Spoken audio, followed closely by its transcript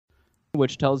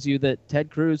which tells you that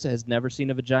Ted Cruz has never seen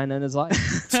a vagina in his life.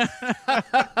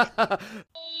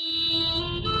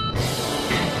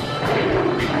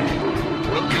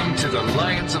 Welcome to the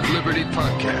Lions of Liberty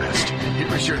podcast. Here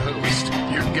is your host,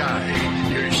 your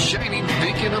guide, your shining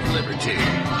beacon of liberty,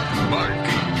 Mark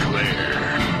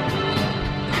Claire.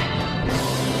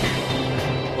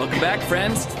 Welcome back,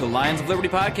 friends, to the Lions of Liberty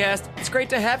podcast. It's great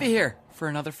to have you here for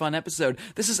another fun episode.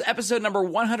 This is episode number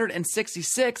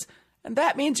 166, and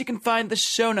that means you can find the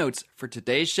show notes for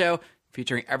today's show,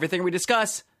 featuring everything we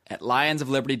discuss, at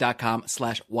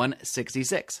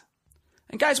lionsofliberty.com/166.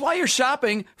 And guys, while you're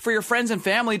shopping for your friends and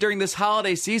family during this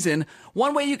holiday season,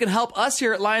 one way you can help us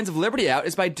here at Lions of Liberty out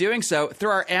is by doing so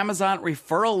through our Amazon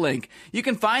referral link. You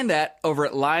can find that over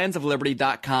at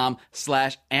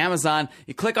lionsofliberty.com/Amazon.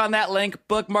 You click on that link,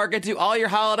 bookmark it, do all your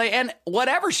holiday and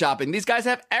whatever shopping. These guys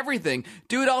have everything.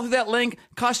 Do it all through that link.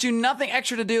 Costs you nothing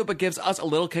extra to do, but gives us a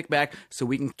little kickback so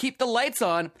we can keep the lights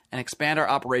on and expand our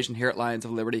operation here at Lions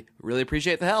of Liberty. Really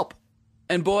appreciate the help.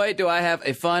 And boy, do I have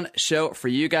a fun show for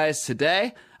you guys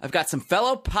today. I've got some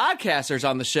fellow podcasters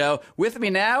on the show. With me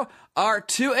now are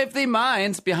two of the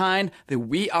minds behind the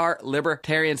We Are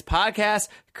Libertarians podcast,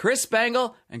 Chris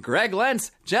Spangle and Greg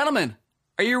Lentz. Gentlemen,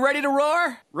 are you ready to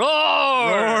roar?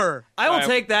 Roar! I will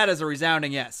take that as a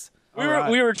resounding yes.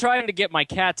 We were trying to get my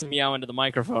cat to meow into the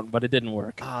microphone, but it didn't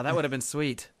work. Oh, that would have been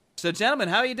sweet. So, gentlemen,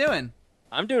 how are you doing?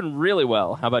 I'm doing really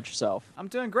well. How about yourself? I'm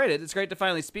doing great. It's great to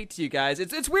finally speak to you guys.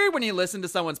 It's weird when you listen to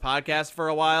someone's podcast for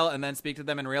a while and then speak to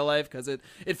them in real life because it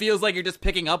feels like you're just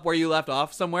picking up where you left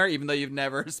off somewhere, even though you've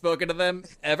never spoken to them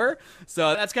ever.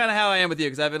 So that's kind of how I am with you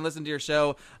because I've been listening to your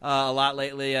show a lot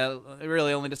lately. I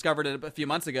really only discovered it a few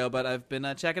months ago, but I've been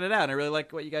checking it out, and I really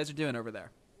like what you guys are doing over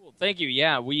there. Thank you.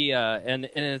 Yeah, we and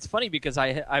it's funny because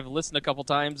I've listened a couple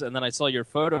times and then I saw your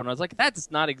photo and I was like,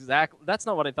 that's not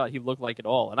what I thought he looked like at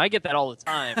all. And I get that all the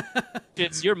time.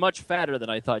 You're much fatter than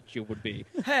I thought you would be.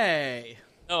 Hey.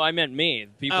 No, I meant me.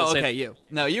 People say you.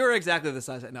 No, you were exactly the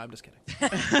size. No, I'm just kidding.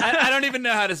 I don't even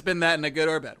know how to spin that in a good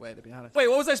or bad way, to be honest. Wait,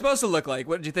 what was I supposed to look like?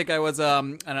 What did you think I was? I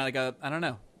don't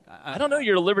know. I don't know.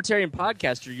 You're a libertarian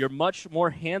podcaster. You're much more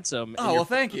handsome. Oh, well,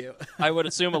 thank you. I would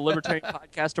assume a libertarian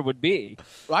podcaster would be.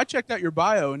 Well, I checked out your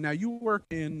bio, and now you work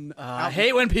in... I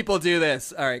hate when people do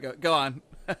this. All right, go on.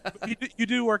 you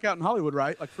do work out in Hollywood,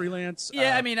 right? Like freelance?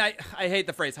 Yeah, I mean, I hate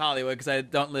the phrase Hollywood because I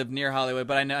don't live near Hollywood,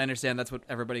 but I understand that's what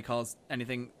everybody calls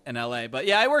anything in L.A. But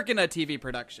yeah, I work in a TV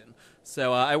production.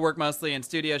 So I work mostly in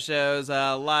studio shows,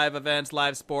 live events,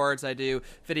 live sports. I do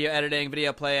video editing,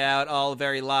 video playout, all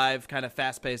very live, kind of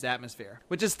fast-paced atmosphere,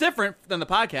 which is different than the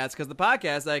podcast because the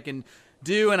podcast I can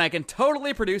do and I can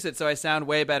totally produce it so I sound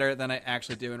way better than I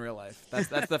actually do in real life.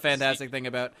 That's the fantastic thing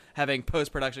about having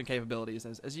post-production capabilities,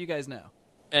 as you guys know.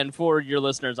 And for your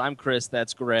listeners, I'm Chris.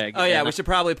 That's Greg. Oh, yeah, we should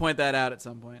probably point that out at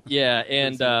some point. Yeah,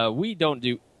 and we don't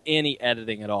do any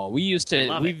editing at all. We used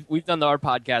to. We've done our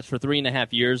podcast for 3.5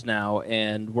 years now,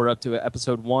 and we're up to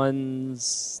episode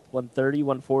 130,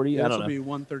 140. Yeah, I don't know. This will be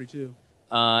 132.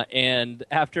 And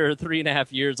after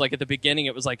 3.5 years, like at the beginning,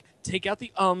 it was like, take out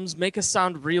the ums, make us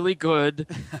sound really good.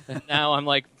 And now I'm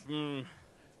like,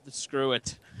 screw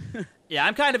it. Yeah,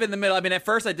 I'm kind of in the middle. I mean, at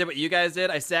first I did what you guys did.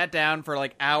 I sat down for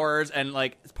like hours and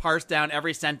like parsed down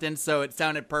every sentence so it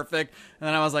sounded perfect. And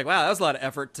then I was like, wow, that was a lot of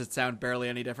effort to sound barely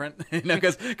any different.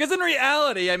 Because in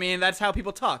reality, I mean, that's how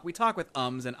people talk. We talk with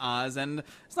ums and ahs, and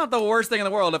it's not the worst thing in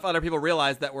the world if other people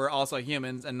realize that we're also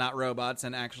humans and not robots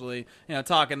and actually,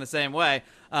 talk in the same way.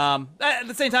 At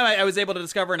the same time, I was able to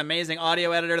discover an amazing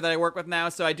audio editor that I work with now,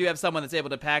 so I do have someone that's able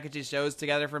to package these shows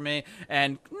together for me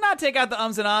and not take out the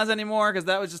ums and ahs anymore because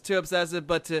that was just too obsessive,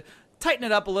 but to tighten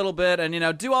it up a little bit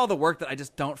and, do all the work that I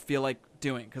just don't feel like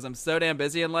doing because I'm so damn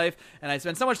busy in life and I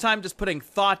spend so much time just putting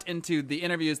thought into the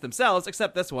interviews themselves,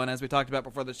 except this one, as we talked about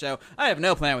before the show. I have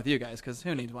no plan with you guys because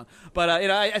who needs one? But,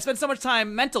 I spend so much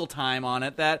mental time on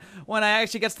it that when I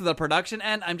actually gets to the production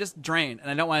end, I'm just drained and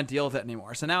I don't want to deal with it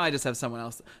anymore. So now I just have someone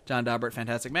else, John Daubert,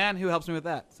 fantastic man, who helps me with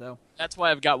that. So that's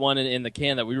why I've got one in the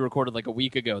can that we recorded like a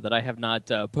week ago that I have not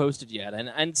posted yet.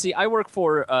 And see, I work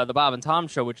for the Bob and Tom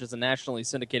Show, which is a nationally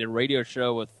syndicated radio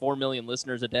show with 4 million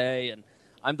listeners a day, and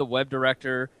I'm the web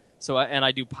director. So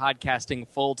I do podcasting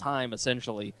full time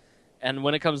essentially. And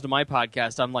when it comes to my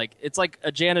podcast, I'm like, it's like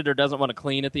a janitor doesn't want to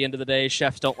clean at the end of the day.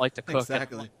 Chefs don't like to cook.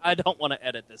 Exactly. I don't want to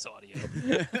edit this audio.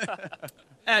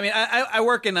 I mean, I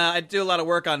work I do a lot of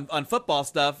work on football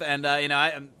stuff, and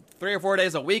I'm 3 or 4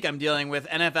 days a week I'm dealing with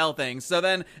NFL things. So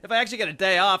then if I actually get a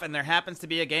day off and there happens to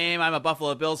be a game, I'm a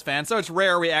Buffalo Bills fan, so it's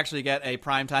rare we actually get a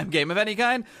primetime game of any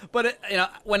kind. But,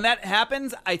 when that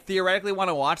happens, I theoretically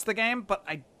want to watch the game, but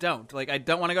I don't. Like, I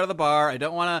don't want to go to the bar. I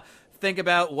don't want to think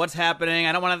about what's happening.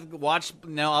 I don't want to watch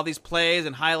all these plays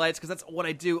and highlights because that's what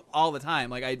I do all the time.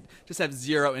 Like I just have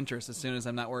zero interest as soon as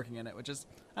I'm not working in it, which is,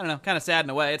 I don't know, kind of sad in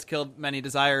a way. It's killed many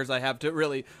desires I have to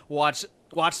really watch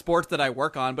sports that I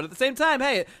work on. But at the same time,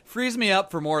 hey, it frees me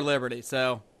up for more liberty.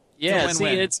 So yeah, it's a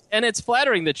win-win. it's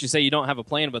flattering that you say you don't have a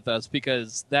plan with us,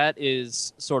 because that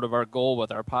is sort of our goal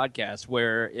with our podcast,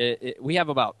 where we have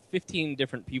about 15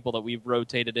 different people that we've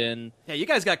rotated in. Yeah, you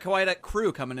guys got quite a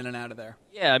crew coming in and out of there.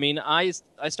 Yeah, I mean, I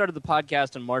started the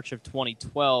podcast in March of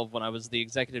 2012 when I was the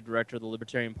executive director of the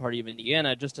Libertarian Party of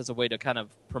Indiana, just as a way to kind of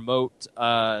promote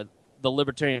the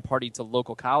Libertarian Party to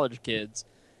local college kids.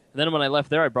 And then when I left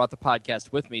there, I brought the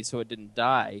podcast with me so it didn't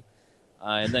die.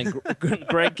 And then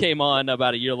Greg came on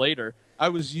about a year later. I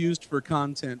was used for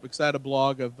content because I had a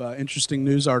blog of interesting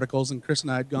news articles, and Chris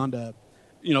and I had gone to,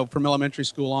 from elementary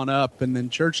school on up and then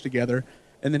church together.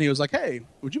 And then he was like, hey,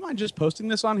 would you mind just posting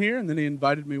this on here? And then he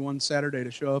invited me one Saturday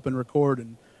to show up and record,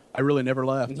 and I really never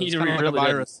left. It was kind of like a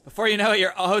virus. Before you know it,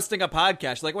 you're hosting a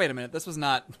podcast. You're like, wait a minute, this was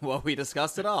not what we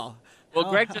discussed at all.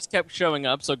 Well, Greg just kept showing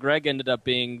up, so Greg ended up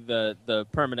being the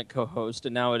permanent co-host,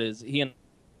 and now it is he and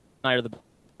I are the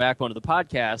backbone of the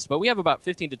podcast. But we have about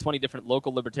 15 to 20 different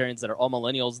local libertarians that are all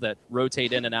millennials that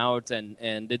rotate in and out, and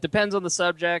it depends on the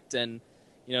subject. And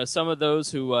some of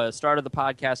those who started the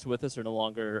podcast with us are no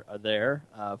longer there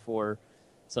for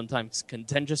sometimes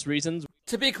contentious reasons.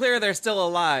 To be clear, they're still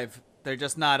alive. They're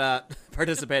just not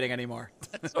participating anymore.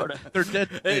 Sort of. They're dead.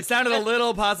 It sounded a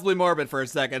little possibly morbid for a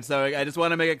second, so I just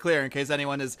want to make it clear in case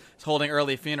anyone is holding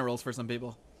early funerals for some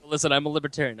people. Listen, I'm a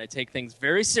libertarian. I take things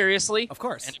very seriously. Of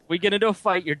course. And if we get into a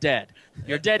fight, you're dead.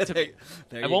 You're dead to me.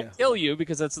 There I you won't go. kill you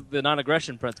because that's the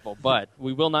non-aggression principle, but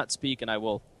we will not speak, and I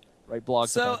will write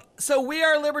blogs about it. So we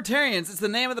are libertarians. It's the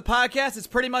name of the podcast. It's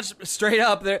pretty much straight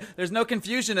up. There's no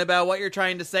confusion about what you're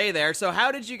trying to say there. So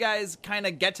how did you guys kind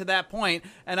of get to that point?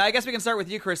 And I guess we can start with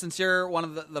you, Chris, since you're one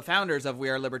of the founders of We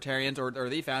Are Libertarians, or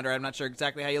the founder. I'm not sure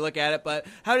exactly how you look at it, but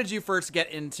how did you first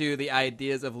get into the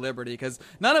ideas of liberty? Because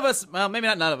none of us, well, maybe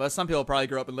not none of us, some people probably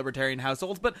grew up in libertarian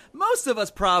households, but most of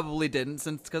us probably didn't,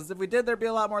 because if we did, there'd be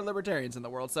a lot more libertarians in the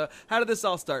world. So how did this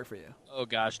all start for you? Oh,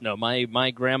 gosh, no.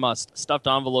 My grandma stuffed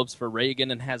envelopes for Reagan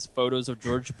and has photos of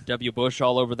George W. Bush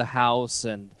all over the house.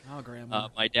 And Oh, Grandma.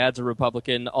 my dad's a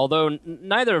Republican. Although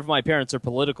neither of my parents are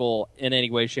political in any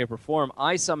way, shape, or form,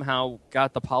 I somehow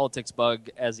got the politics bug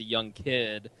as a young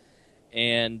kid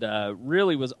and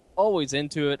really was always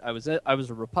into it. I was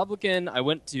a Republican. I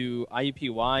went to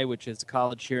IUPUI, which is a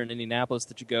college here in Indianapolis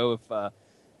that you go if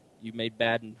you made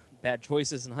bad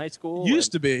choices in high school.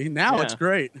 Used to be. Now Yeah. it's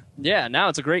great. Yeah, now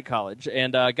it's a great college.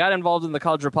 And got involved in the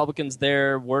College Republicans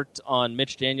there, worked on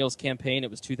Mitch Daniels' campaign. It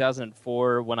was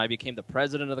 2004 when I became the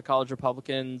president of the College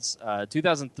Republicans.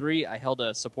 2003, I held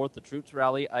a Support the Troops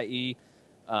rally, i.e.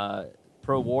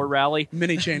 pro-war rally.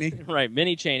 Mini Cheney. Right,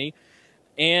 Minnie Cheney.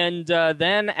 And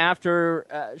then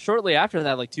shortly after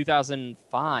that, like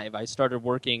 2005, I started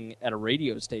working at a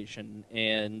radio station,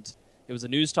 and it was a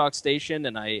news talk station,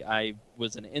 and I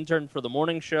was an intern for the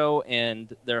morning show,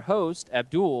 and their host,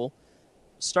 Abdul,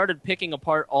 started picking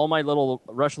apart all my little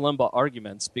Rush Limbaugh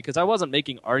arguments, because I wasn't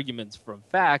making arguments from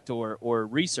fact or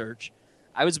research.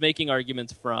 I was making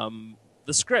arguments from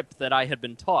the script that I had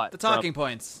been taught. The talking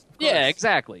points. Of Yeah, course.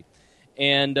 exactly.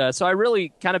 And so I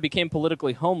really kind of became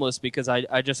politically homeless because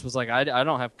I just was like, I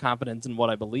don't have confidence in what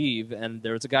I believe. And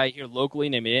there was a guy here locally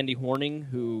named Andy Horning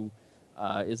who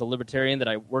is a libertarian that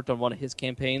I worked on one of his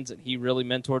campaigns, and he really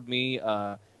mentored me.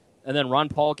 And then Ron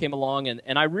Paul came along,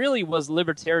 and I really was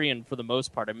libertarian for the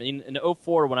most part. I mean, in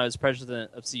 2004, when I was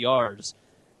president of CRs,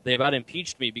 they about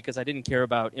impeached me because I didn't care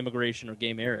about immigration or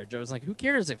gay marriage. I was like, who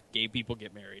cares if gay people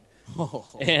get married?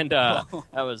 And that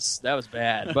was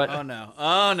bad. But Oh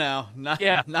no, not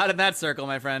in that circle,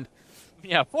 my friend.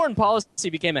 yeah, foreign policy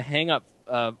became a hang-up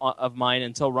of mine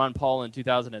until Ron Paul in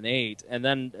 2008, and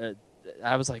then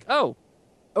I was like, oh,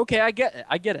 okay, I get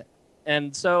it.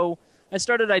 And so I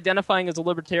started identifying as a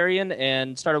libertarian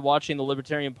and started watching the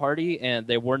Libertarian Party, and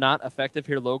they were not effective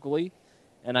here locally.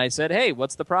 And I said, hey,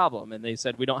 what's the problem? And they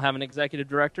said, we don't have an executive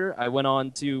director. I went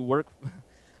on to work.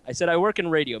 I said, I work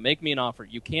in radio. Make me an offer.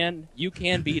 You can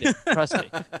beat it. Trust me.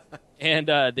 And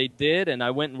they did, and I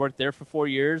went and worked there for 4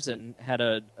 years and had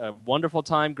a wonderful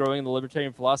time growing the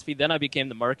libertarian philosophy. Then I became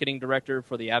the marketing director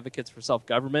for the Advocates for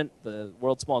Self-Government, the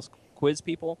world's smallest quiz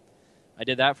people. I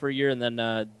did that for a year, and then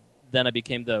I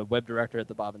became the web director at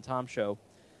the Bob and Tom Show.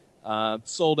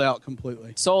 Sold out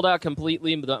completely. Sold out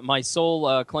completely. My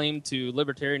sole claim to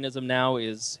libertarianism now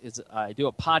is I do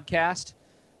a podcast.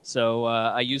 So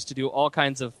I used to do all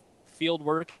kinds of field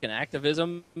work and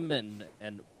activism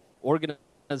and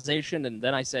organization, and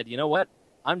then I said, you know what?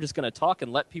 I'm just going to talk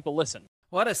and let people listen.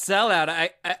 What a sellout.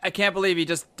 I can't believe you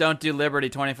just don't do Liberty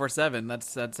 24/7.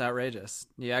 That's outrageous.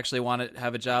 You actually want to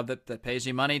have a job that pays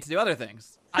you money to do other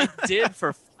things. I did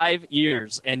for 5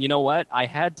 years, and you know what? I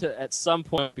had to, at some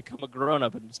point, become a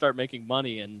grown-up and start making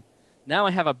money, and now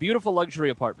I have a beautiful luxury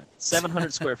apartment.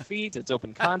 700 square feet. It's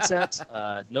open concept.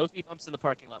 No speed bumps in the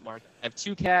parking lot, Mark. I have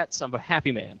 2 cats. I'm a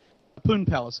happy man. A Poon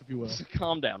Palace, if you will.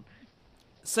 Calm down.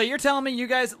 So you're telling me you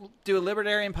guys do a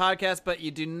libertarian podcast, but you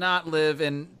do not live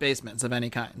in basements of any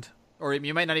kind? Or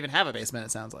you might not even have a basement, it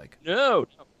sounds like. No.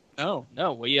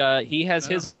 He has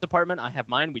his apartment. I have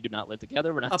mine. We do not live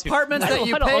together. We're not apartments that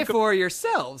you pay for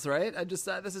yourselves, right? This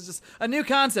is just a new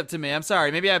concept to me. I'm sorry.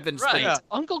 Maybe I've been right. Yeah.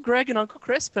 Uncle Greg and Uncle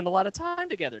Chris spend a lot of time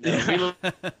together. No, we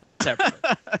live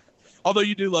separately. Although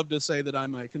you do love to say that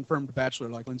I'm a confirmed bachelor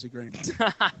like Lindsey Graham.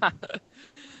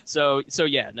 So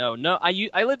yeah, no.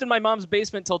 I lived in my mom's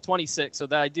basement till 26, so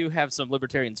that I do have some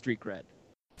libertarian street cred.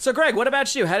 So Greg, what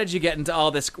about you? How did you get into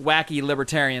all this wacky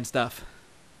libertarian stuff?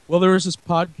 Well, there was this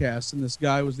podcast, and this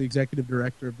guy was the executive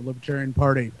director of the Libertarian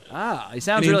Party. He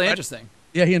sounds really interesting.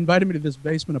 Yeah, he invited me to this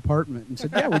basement apartment and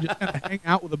said, yeah, we just kind of hang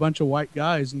out with a bunch of white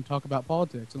guys and talk about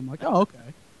politics. And I'm like, oh, okay.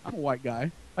 I'm a white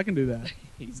guy. I can do that.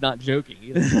 He's not joking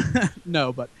either.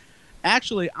 No, but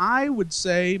actually, I would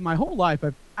say my whole life,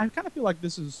 I kind of feel like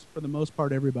this is, for the most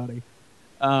part, everybody.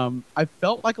 I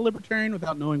felt like a libertarian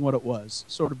without knowing what it was.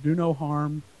 Sort of do no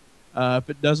harm. If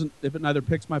it neither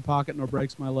picks my pocket nor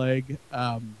breaks my leg,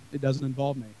 it doesn't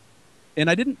involve me. And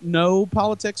I didn't know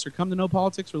politics or come to know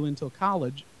politics really until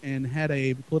college, and had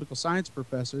a political science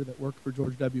professor that worked for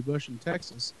George W. Bush in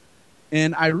Texas.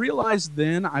 And I realized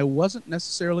then I wasn't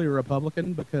necessarily a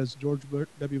Republican, because George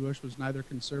W. Bush was neither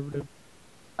conservative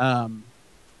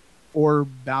or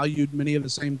valued many of the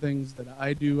same things that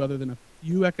I do, other than a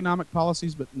few economic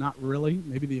policies, but not really,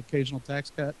 maybe the occasional tax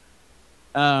cut.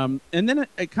 And then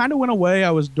it kind of went away.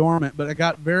 I was dormant, but I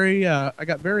got very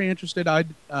interested. I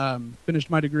finished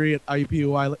my degree at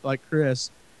IUPUI like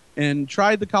Chris, and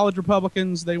tried the college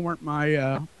Republicans. They weren't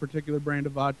my particular brand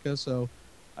of vodka, so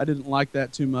I didn't like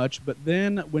that too much. But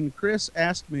then when Chris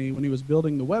asked me, when he was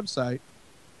building the website,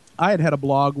 I had a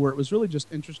blog where it was really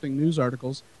just interesting news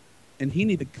articles, and he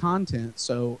needed content.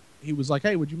 So he was like,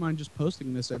 hey, would you mind just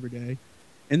posting this every day?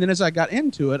 And then as I got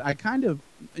into it, I kind of,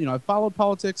 I followed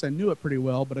politics. I knew it pretty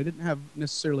well, but I didn't have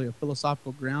necessarily a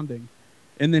philosophical grounding.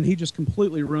 And then he just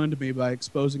completely ruined me by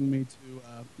exposing me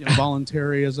to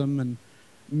voluntarism and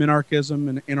minarchism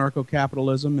and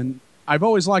anarcho-capitalism. And I've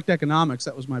always liked economics.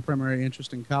 That was my primary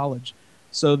interest in college.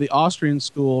 So the Austrian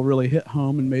school really hit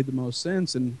home and made the most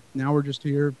sense. And now we're just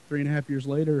here 3.5 years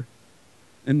later,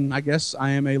 and I guess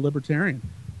I am a libertarian.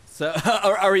 So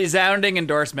a resounding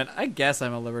endorsement. I guess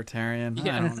I'm a libertarian.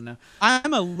 Yeah. I don't know.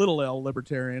 I'm a little L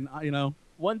libertarian,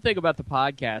 One thing about the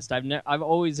podcast, I've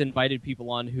always invited people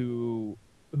on who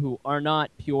are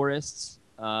not purists.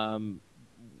 Our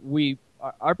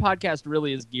podcast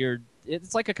really is geared.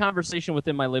 It's like a conversation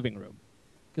within my living room,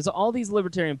 because all these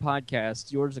libertarian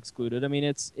podcasts, yours excluded. I mean,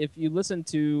 if you listen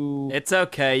to, it's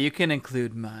okay. You can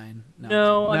include mine.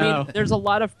 No. I mean, there's a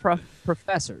lot of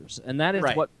professors, and that is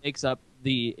right. what makes up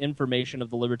the information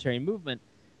of the libertarian movement,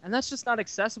 and that's just not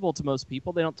accessible to most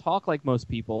people. They don't talk like most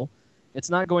people. It's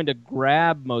not going to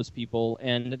grab most people.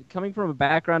 And coming from a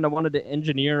background, I wanted to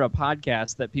engineer a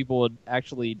podcast that people would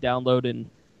actually download in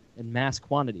mass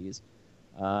quantities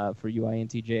for you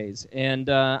INTJs. And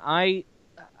I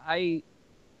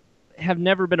have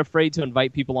never been afraid to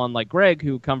invite people on like Greg,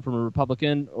 who come from a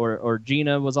Republican, or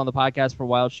Gina was on the podcast for a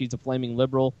while. She's a flaming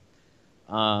liberal.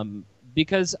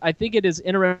 Because I think it is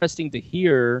interesting to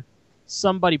hear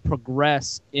somebody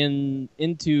progress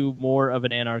into more of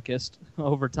an anarchist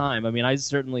over time. I mean, I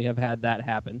certainly have had that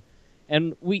happen.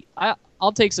 And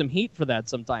I'll take some heat for that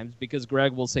sometimes, because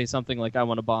Greg will say something like, I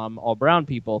want to bomb all brown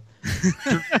people.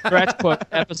 Direct quote,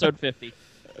 episode 50.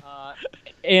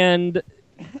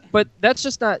 But that's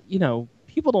just not,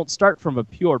 people don't start from a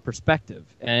pure perspective.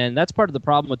 And that's part of the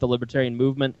problem with the libertarian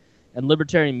movement and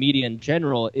libertarian media in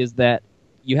general, is that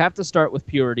you have to start with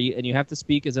purity, and you have to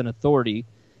speak as an authority.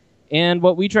 And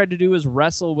what we tried to do is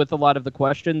wrestle with a lot of the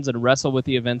questions and wrestle with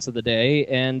the events of the day,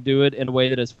 and do it in a way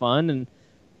that is fun. And,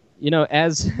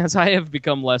 as I have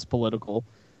become less political,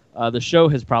 the show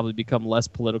has probably become less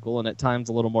political and at times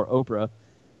a little more Oprah.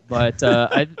 But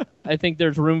I think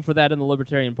there's room for that in the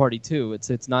Libertarian Party, too.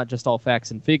 It's not just all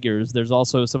facts and figures. There's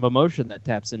also some emotion that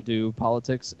taps into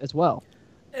politics as well.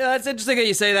 Yeah, it's interesting that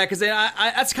you say that because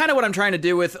that's kind of what I'm trying to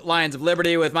do with Lions of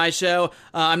Liberty, with my show.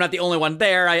 I'm not the only one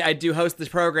there. I do host this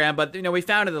program, but we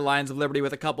founded the Lions of Liberty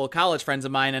with a couple of college friends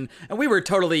of mine, and we were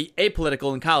totally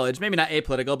apolitical in college. Maybe not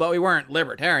apolitical, but we weren't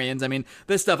libertarians. I mean,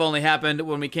 this stuff only happened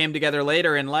when we came together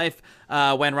later in life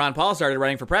when Ron Paul started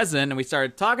running for president, and we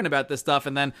started talking about this stuff,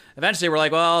 and then eventually we're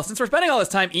like, well, since we're spending all this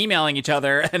time emailing each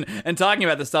other and talking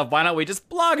about this stuff, why don't we just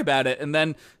blog about it? And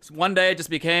then one day it just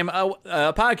became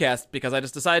a podcast because I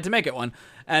just decided to make it one.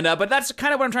 And but that's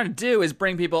kind of what I'm trying to do, is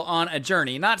bring people on a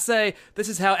journey, not say this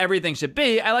is how everything should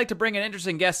be. I like to bring in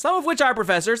interesting guests, some of which are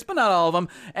professors, but not all of them,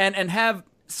 and have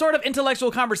sort of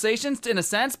intellectual conversations in a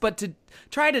sense, but to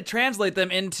try to translate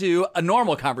them into a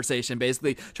normal conversation,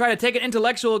 basically. Try to take an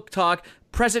intellectual talk,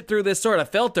 press it through this sort of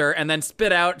filter, and then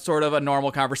spit out sort of a normal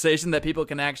conversation that people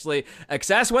can actually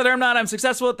access. Whether or not I'm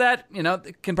successful at that,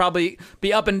 it can probably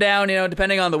be up and down,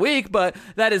 depending on the week, but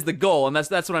that is the goal, and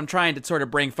that's what I'm trying to sort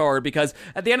of bring forward, because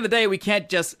at the end of the day, we can't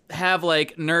just have,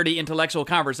 like, nerdy intellectual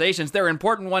conversations. They're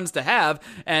important ones to have,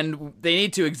 and they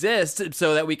need to exist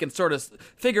so that we can sort of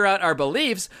figure out our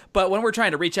beliefs, but when we're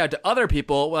trying to reach out to other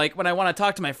people, like, when I want to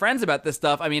talk to my friends about this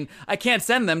stuff, I mean, I can't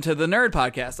send them to the Nerd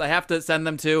Podcast. I have to send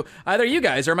them to either you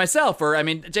guys or myself, or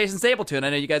Jason Stapleton. I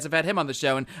know you guys have had him on the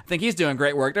show, and I think he's doing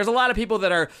great work. There's a lot of people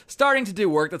that are starting to do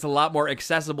work that's a lot more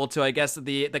accessible to, I guess,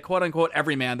 the quote unquote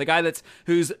everyman, the guy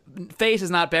whose face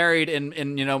is not buried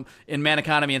in Man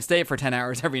Economy and State for 10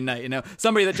 hours every night.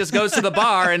 Somebody that just goes to the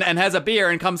bar and has a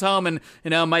beer and comes home and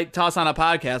might toss on a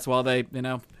podcast while they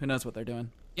who knows what they're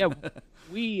doing. Yeah,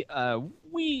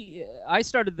 I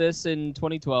started this in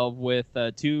 2012 with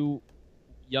two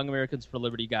Young Americans for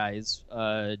Liberty guys.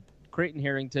 Creighton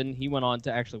Harrington, he went on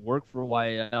to actually work for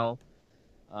YAL.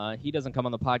 He doesn't come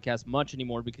on the podcast much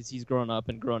anymore because he's grown up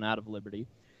and grown out of Liberty.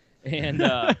 And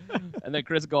and then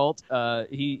Chris Galt,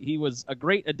 he was a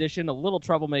great addition, a little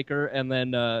troublemaker, and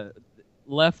then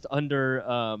left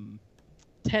under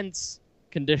tense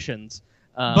conditions.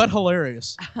 But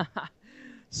hilarious.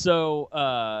 So,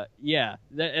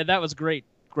 that was great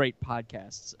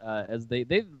podcasts, as they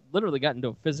literally got into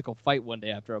a physical fight one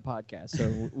day after a podcast.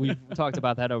 So we've talked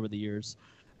about that over the years.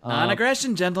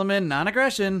 Non-aggression, gentlemen,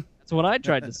 non-aggression. That's what I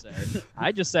tried to say.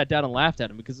 I just sat down and laughed at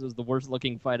him because it was the worst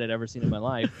looking fight I'd ever seen in my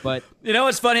life. But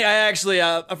what's funny? I actually,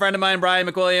 a friend of mine, Brian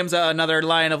McWilliams, another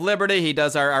Lion of Liberty, he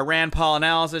does our Rand Paul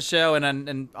analysis show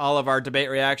and all of our debate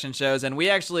reaction shows. And we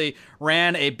actually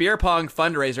ran a beer pong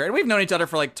fundraiser. And we've known each other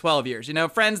for like 12 years.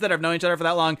 Friends that have known each other for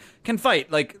that long can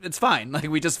fight. Like, it's fine. Like,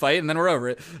 we just fight and then we're over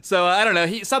it. So I don't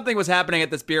know. Something was happening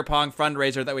at this beer pong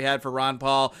fundraiser that we had for Ron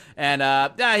Paul. And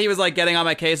he was like getting on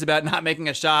my case about not making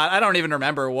a shot. I don't even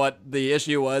remember what the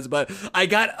issue was, but I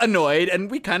got annoyed and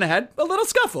we kind of had a little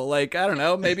scuffle. Like, I don't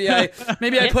know, maybe I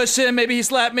pushed him, maybe he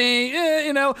slapped me,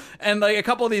 and like a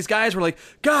couple of these guys were like,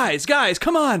 guys,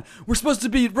 come on, we're supposed to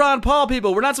be Ron Paul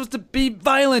people, we're not supposed to be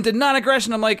violent and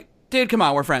non-aggression. I'm like, dude, come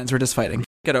on, we're friends, we're just fighting.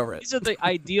 Get over it. These are the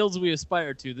ideals we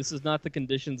aspire to. This is not the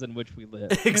conditions in which we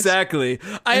live. Exactly.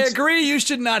 I agree you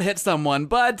should not hit someone,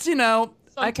 but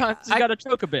sometimes you gotta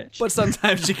choke a bitch. But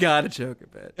sometimes you gotta choke a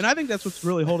bitch. And I think that's what's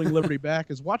really holding Liberty back,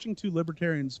 is watching two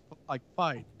libertarians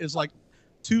fight is like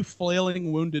two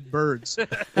flailing wounded birds.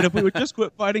 And if we would just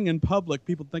quit fighting in public,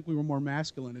 people think we were more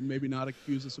masculine and maybe not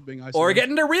accuse us of being isolated. Or get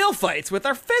into real fights with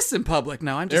our fists in public.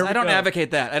 No, I don't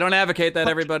advocate that. I don't advocate that,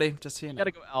 everybody. Just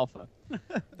gotta go alpha.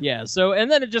 Yeah. So,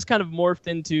 and then it just kind of morphed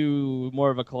into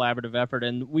more of a collaborative effort,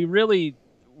 and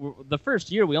the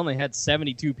first year we only had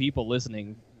 72 people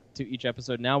listening to each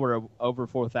episode. Now we're over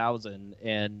 4,000,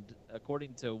 and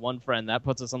according to one friend, that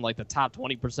puts us on like the top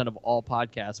 20% of all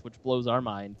podcasts, which blows our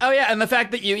mind. Oh yeah, and the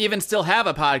fact that you even still have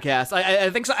a podcast, I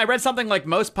think so. I read something like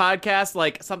most podcasts,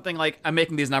 like something like, I'm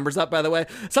making these numbers up by the way,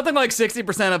 something like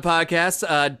 60% of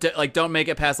podcasts don't make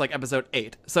it past like episode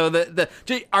 8. So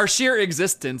our sheer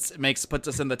existence puts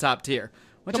us in the top tier.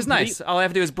 Which is nice. All I have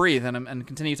to do is breathe and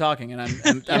continue talking, and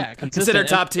I'm considered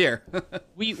top tier.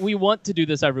 we want to do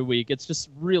this every week. It's just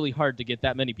really hard to get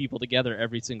that many people together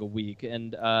every single week.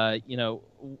 And,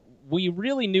 we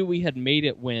really knew we had made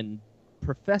it when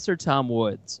Professor Tom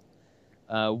Woods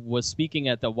was speaking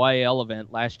at the YAL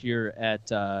event last year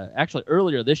actually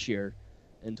earlier this year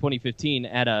in 2015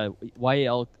 at a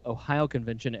YAL Ohio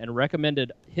convention, and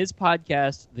recommended his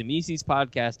podcast, the Mises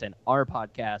podcast, and our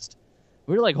podcast.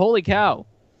 We were like, holy cow,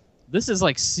 this is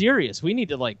like serious. We need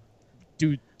to like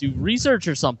do research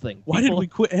or something. Why did we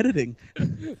quit editing?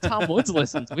 Tom Woods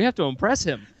listens. We have to impress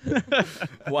him.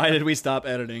 Why did we stop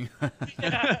editing?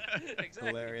 Yeah, exactly.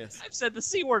 Hilarious. I've said the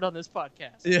C word on this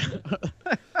podcast. Yeah.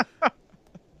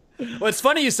 Well, it's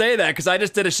funny you say that because I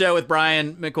just did a show with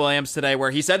Brian McWilliams today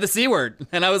where he said the C word.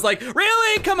 And I was like,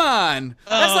 really? Come on.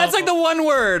 That's like the one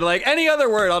word. Like any other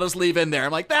word, I'll just leave in there.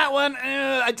 I'm like, that one,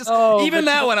 even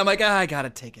that one, I'm like, I got to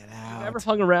take it out. Ever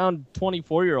hung around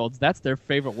 24-year-olds, that's their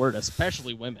favorite word,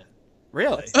 especially women.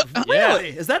 Really? Yeah. Really?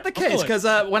 Is that the case? Because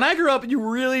when I grew up, you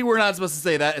really were not supposed to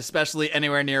say that, especially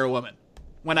anywhere near a woman.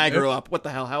 When I grew up. What the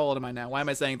hell? How old am I now? Why am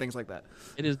I saying things like that?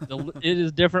 It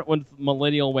is different with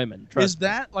millennial women. Is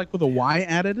that like with a Y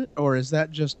added, or is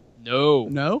that just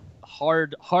no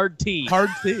hard T. Hard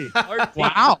T. Hard T.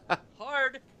 Wow.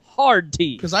 Hard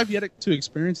T. Because I've yet to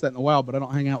experience that in a while, but I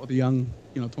don't hang out with a young,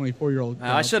 24-year-old.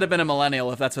 I should have been a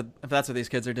millennial if that's what these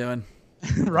kids are doing.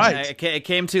 Right. It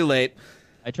came too late.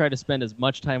 I try to spend as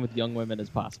much time with young women as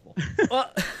possible.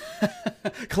 Well,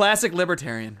 classic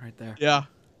libertarian right there. Yeah.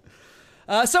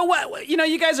 So what,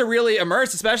 you guys are really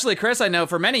immersed, especially Chris, I know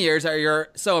for many years you're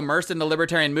so immersed in the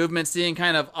libertarian movement, seeing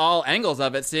kind of all angles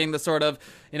of it, seeing the sort of,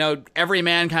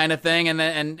 everyman kind of thing,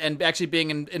 and actually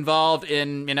being involved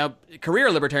in, career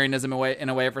libertarianism in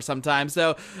a way for some time.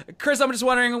 So Chris, I'm just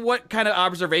wondering what kind of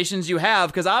observations you have,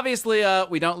 because obviously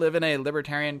we don't live in a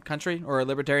libertarian country or a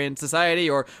libertarian society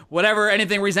or whatever,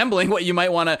 anything resembling what you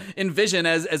might want to envision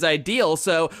as ideal.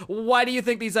 So why do you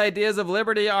think these ideas of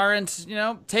liberty aren't,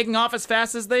 taking off as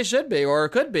fast as they should be or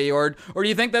could be, or do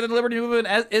you think that the liberty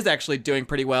movement is actually doing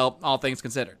pretty well, all things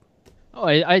considered? Oh,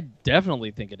 I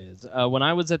definitely think it is. When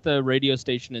I was at the radio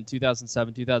station in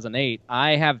 2007, 2008,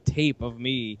 I have tape of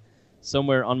me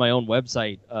somewhere on my own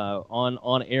website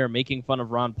on air making fun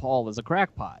of Ron Paul as a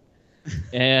crackpot.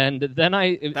 And then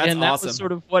that awesome. was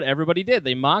sort of what everybody did.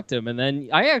 They mocked him, and then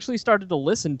I actually started to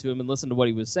listen to him and listen to what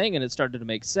he was saying, and it started to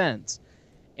make sense.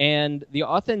 And the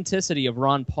authenticity of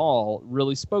Ron Paul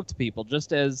really spoke to people,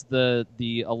 just as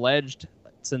the alleged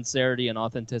sincerity and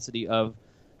authenticity of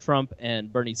Trump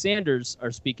and Bernie Sanders are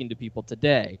speaking to people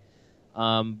today.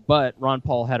 But Ron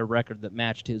Paul had a record that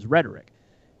matched his rhetoric.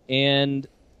 And,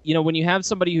 when you have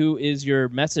somebody who is your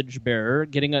message bearer,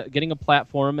 getting a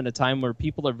platform in a time where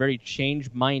people are very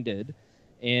change-minded,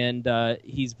 and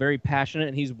he's very passionate,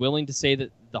 and he's willing to say that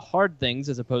the hard things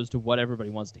as opposed to what everybody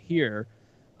wants to hear,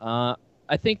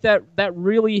 I think that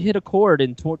really hit a chord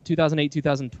in 2008,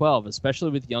 2012, especially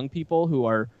with young people who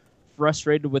are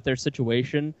frustrated with their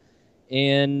situation.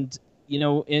 And,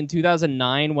 in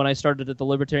 2009, when I started at the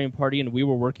Libertarian Party and we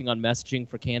were working on messaging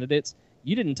for candidates,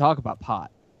 you didn't talk about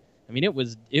pot. I mean, it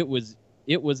was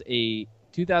a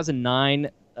 2009,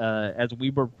 as we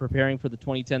were preparing for the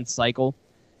 2010 cycle,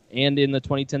 and in the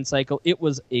 2010 cycle, it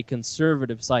was a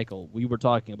conservative cycle. We were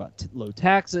talking about low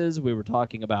taxes. We were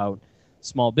talking about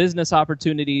small business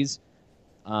opportunities.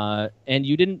 And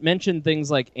you didn't mention things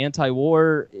like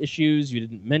anti-war issues. You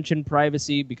didn't mention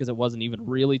privacy because it wasn't even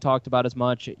really talked about as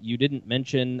much. You didn't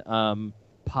mention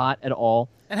pot at all.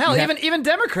 And hell, even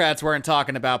Democrats weren't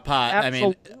talking about pot.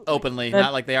 Absolutely. I mean, openly,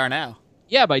 not like they are now.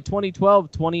 Yeah, by 2012,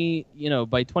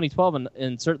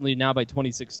 and certainly now by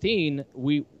 2016,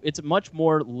 it's much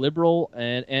more liberal,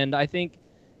 and I think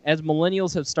as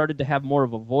millennials have started to have more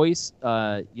of a voice,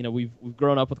 we've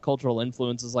grown up with cultural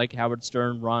influences like Howard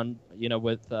Stern, Ron,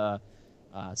 with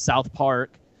South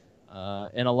Park,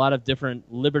 and a lot of different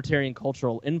libertarian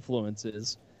cultural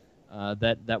influences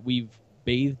that we've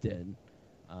bathed in.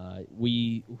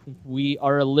 We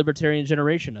are a libertarian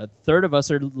generation. A third of us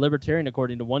are libertarian,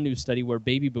 according to one new study, where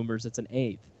baby boomers, it's an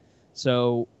eighth.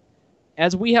 So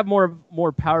as we have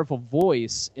more powerful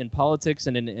voice in politics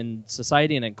and in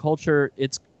society and in culture,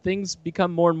 things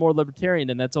become more and more libertarian,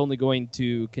 and that's only going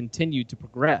to continue to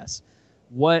progress.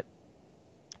 What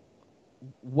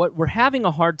we're having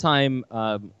a hard time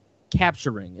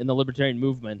capturing in the libertarian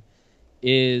movement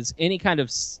is any kind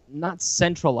of not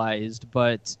centralized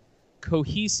but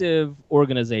cohesive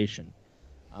organization.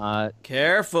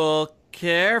 Careful.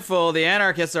 The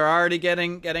anarchists are already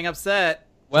getting upset.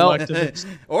 Well,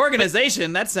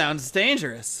 organization, that sounds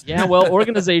dangerous. Yeah, well,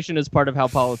 organization is part of how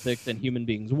politics and human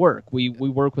beings work. We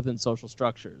work within social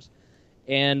structures.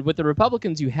 And with the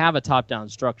Republicans, you have a top-down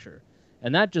structure.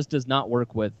 And that just does not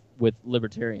work with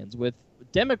libertarians. With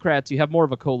Democrats, you have more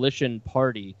of a coalition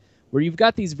party where you've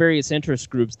got these various interest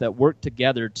groups that work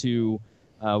together to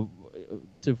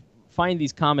find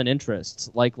these common interests,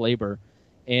 like labor.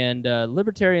 And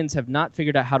libertarians have not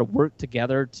figured out how to work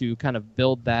together to kind of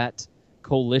build that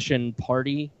coalition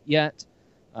party yet.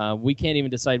 We can't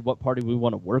even decide what party we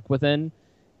want to work within.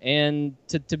 And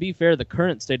to be fair, the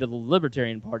current state of the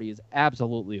Libertarian Party is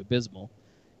absolutely abysmal.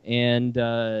 And,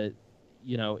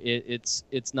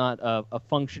 it's not a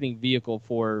functioning vehicle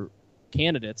for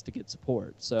candidates to get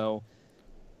support. So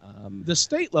The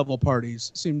state level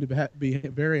parties seem to be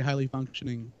very highly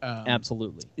functioning.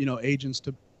 Absolutely. Agents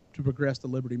to progress the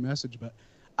liberty message. But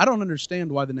I don't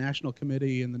understand why the National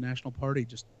Committee and the National Party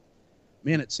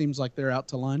it seems like they're out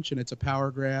to lunch and it's a power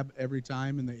grab every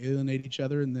time and they alienate each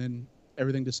other and then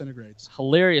everything disintegrates.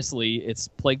 Hilariously, it's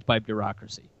plagued by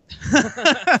bureaucracy.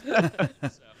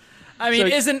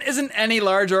 Isn't any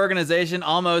large organization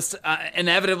almost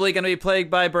inevitably going to be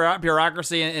plagued by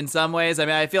bureaucracy in some ways? I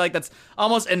mean, I feel like that's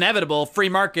almost inevitable, free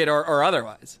market or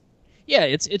otherwise. Yeah,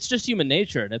 it's just human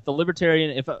nature. And if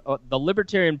the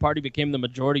Libertarian Party became the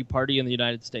majority party in the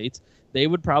United States, they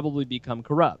would probably become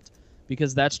corrupt,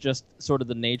 because that's just sort of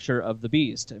the nature of the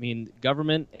beast. I mean,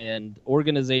 government and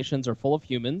organizations are full of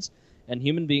humans, and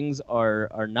human beings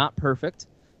are not perfect.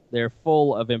 They're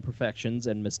full of imperfections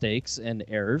and mistakes and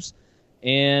errors.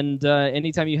 And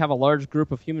anytime you have a large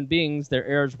group of human beings, their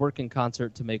errors work in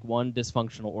concert to make one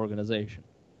dysfunctional organization.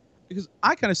 Because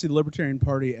I kind of see the Libertarian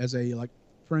Party as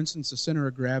for instance, a center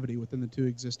of gravity within the two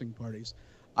existing parties.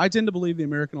 I tend to believe the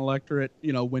American electorate,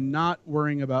 when not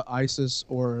worrying about ISIS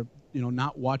or,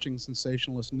 not watching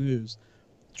sensationalist news,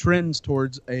 trends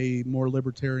towards a more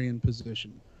libertarian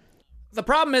position. The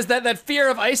problem is that fear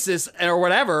of ISIS or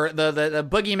whatever, the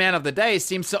boogeyman of the day,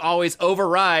 seems to always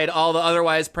override all the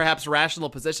otherwise perhaps rational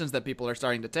positions that people are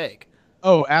starting to take.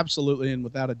 Oh, absolutely, and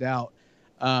without a doubt.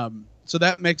 So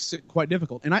that makes it quite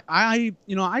difficult. And I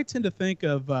tend to think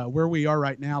of where we are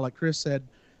right now. Like Chris said,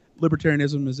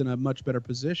 libertarianism is in a much better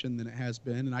position than it has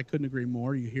been, and I couldn't agree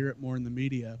more. You hear it more in the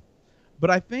media. But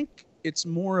I think it's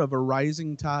more of a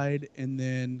rising tide, and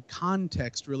then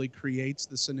context really creates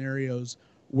the scenarios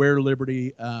where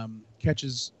liberty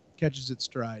catches its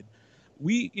stride.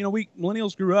 We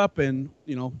millennials grew up, and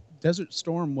Desert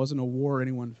Storm wasn't a war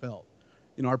anyone felt.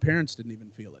 Our parents didn't even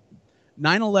feel it.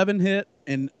 9/11 hit,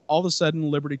 and all of a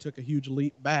sudden, liberty took a huge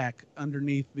leap back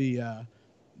underneath the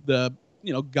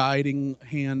guiding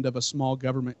hand of a small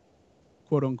government,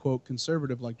 quote unquote,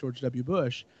 conservative like George W.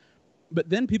 Bush. But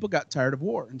then people got tired of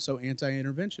war, and so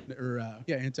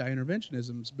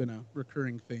anti-interventionism's been a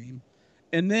recurring theme.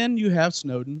 And then you have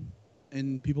Snowden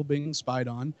and people being spied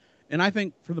on. And I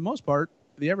think, for the most part,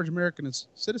 the average American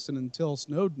citizen until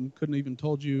Snowden couldn't even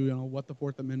told you, what the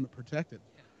Fourth Amendment protected.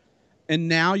 And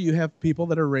now you have people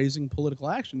that are raising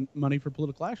money for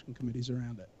political action committees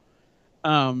around it.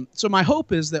 So my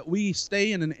hope is that we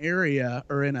stay in an area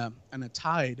or in a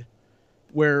tide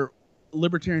where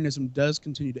libertarianism does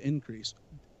continue to increase.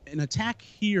 An attack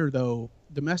here, though,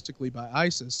 domestically by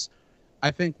ISIS,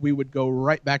 I think we would go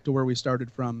right back to where we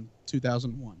started from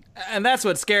 2001. And that's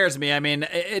what scares me. I mean,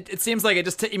 it seems like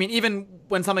even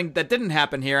when something that didn't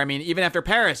happen here, even after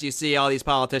Paris, you see all these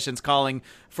politicians calling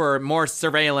for more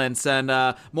surveillance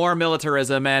and more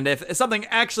militarism. And if something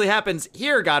actually happens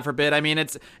here, God forbid,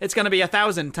 it's going to be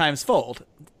 1,000 times fold.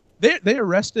 They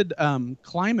arrested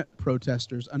climate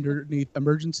protesters underneath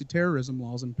emergency terrorism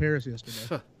laws in Paris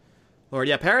yesterday. Lord,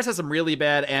 yeah, Paris has some really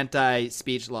bad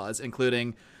anti-speech laws,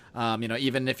 including,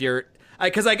 even if you're...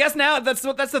 Because I guess now that's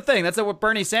the thing. That's what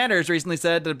Bernie Sanders recently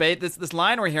said to debate. This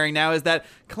line we're hearing now is that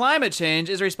climate change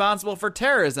is responsible for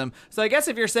terrorism. So I guess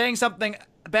if you're saying something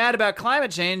bad about climate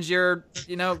change, you're,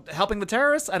 helping the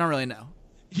terrorists? I don't really know.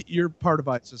 You're part of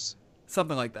ISIS.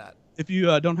 Something like that. If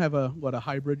you don't have a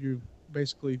hybrid, you're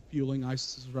basically fueling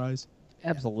ISIS's rise.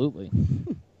 Absolutely.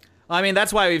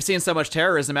 That's why we've seen so much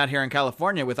terrorism out here in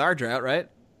California with our drought, right?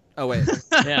 Oh, wait.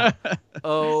 Yeah.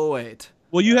 Oh, wait.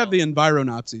 Well, you have the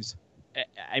Enviro-Nazis.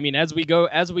 As we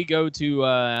go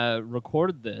to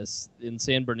record this in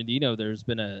San Bernardino, there's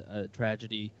been a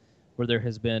tragedy where there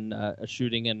has been a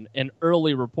shooting, and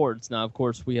early reports. Now, of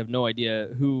course, we have no idea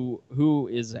who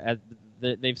is at.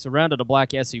 They've surrounded a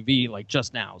black SUV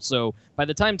just now. So by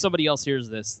the time somebody else hears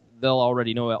this, they'll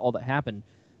already know all that happened.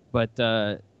 But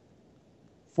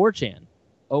 4chan,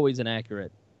 always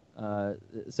inaccurate,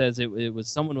 says it was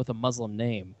someone with a Muslim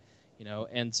name.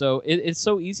 And so it's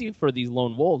so easy for these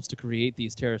lone wolves to create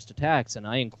these terrorist attacks, and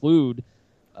I include,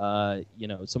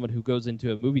 someone who goes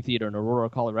into a movie theater in Aurora,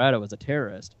 Colorado as a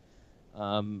terrorist.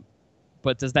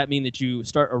 But does that mean that you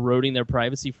start eroding their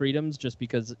privacy freedoms just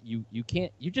because you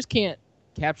just can't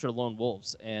capture lone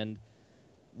wolves? And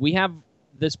we have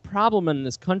this problem in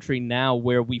this country now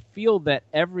where we feel that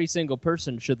every single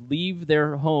person should leave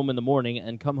their home in the morning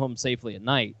and come home safely at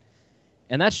night.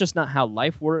 And that's just not how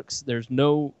life works. There's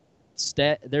no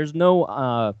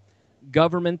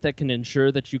government that can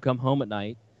ensure that you come home at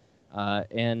night,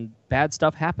 and bad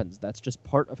stuff happens. That's just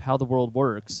part of how the world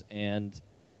works, and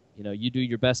you do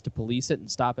your best to police it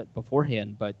and stop it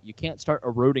beforehand, but you can't start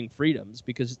eroding freedoms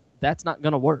because that's not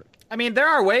going to work. There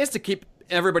are ways to keep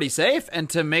everybody safe and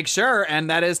to make sure, and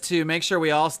that is to make sure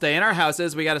we all stay in our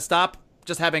houses. We got to stop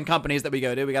just having companies that we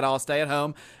go to. We got to all stay at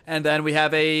home. And then we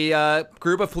have a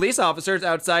group of police officers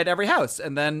outside every house.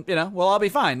 And then, we'll all be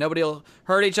fine. Nobody will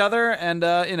hurt each other. And,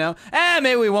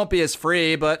 maybe we won't be as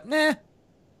free, but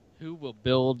Who will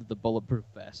build the bulletproof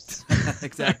vests?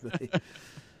 Exactly.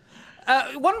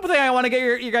 One thing I want to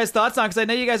get your guys' thoughts on, because I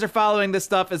know you guys are following this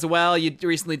stuff as well. You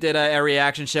recently did a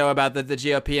reaction show about the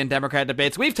GOP and Democrat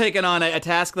debates. We've taken on a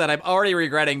task that I'm already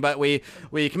regretting, but we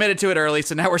committed to it early,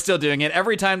 so now we're still doing it.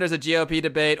 Every time there's a GOP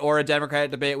debate or a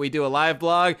Democrat debate, we do a live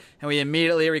blog, and we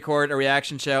immediately record a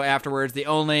reaction show afterwards. The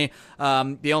only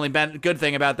good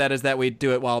thing about that is that we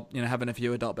do it while having a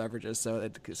few adult beverages, so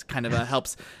it kind of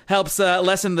helps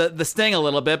lessen the sting a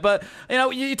little bit. But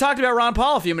you talked about Ron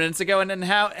Paul a few minutes ago, and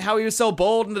how he was so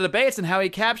bold in the debates and how he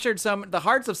captured the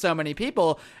hearts of so many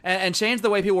people and changed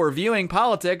the way people were viewing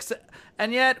politics.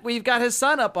 And yet we've got his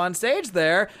son up on stage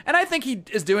there, and I think he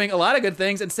is doing a lot of good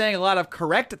things and saying a lot of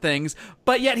correct things,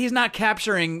 but yet he's not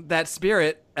capturing that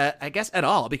spirit, I guess, at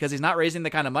all, because he's not raising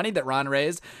the kind of money that Ron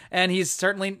raised, and he's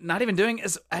certainly not even doing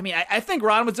as, I think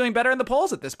Ron was doing better in the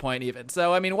polls at this point even.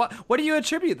 So, what do you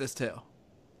attribute this to?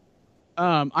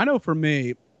 I know for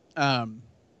me,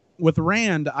 with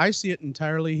Rand, I see it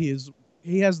entirely.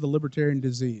 He has the libertarian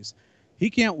disease. He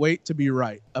can't wait to be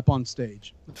right up on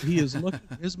stage. He is looking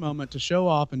for his moment to show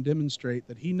off and demonstrate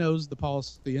that he knows the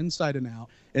policy inside and out.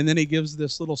 And then he gives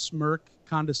this little smirk,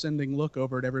 condescending look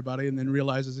over at everybody, and then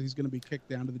realizes he's going to be kicked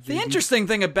down to the The interesting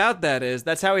thing about that is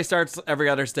that's how he starts every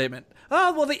other statement.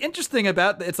 Oh, well, the interesting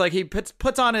about it's like he puts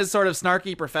on his sort of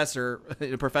snarky professor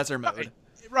mode.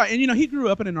 Right. And, he grew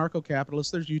up in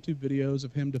anarcho-capitalist. There's YouTube videos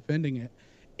of him defending it.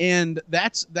 And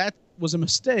that was a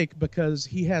mistake because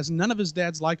he has none of his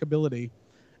dad's likability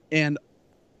and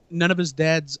none of his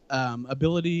dad's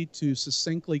ability to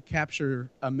succinctly capture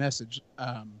a message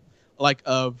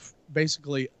of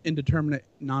basically indeterminate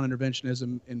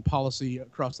non-interventionism in policy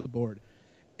across the board.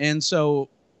 And so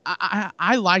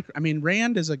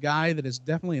Rand is a guy that is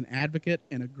definitely an advocate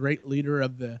and a great leader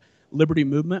of the liberty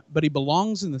movement, but he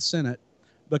belongs in the Senate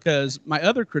because my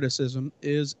other criticism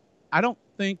is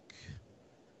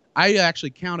I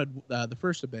actually counted the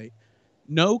first debate.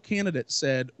 No candidate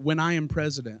said, "When I am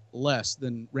president," less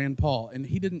than Rand Paul. And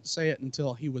he didn't say it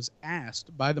until he was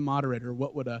asked by the moderator,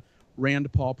 what would a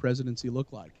Rand Paul presidency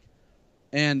look like?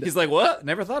 And he's like, what?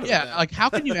 Never thought of that. Yeah, how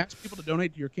can you ask people to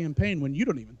donate to your campaign when you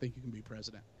don't even think you can be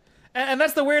president? And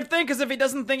that's the weird thing, because if he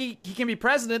doesn't think he can be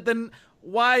president, then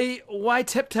why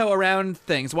tiptoe around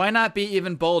things? Why not be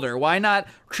even bolder? Why not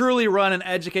truly run an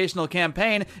educational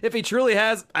campaign if he truly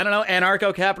has,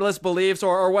 anarcho-capitalist beliefs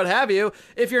or what have you?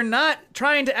 If you're not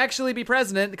trying to actually be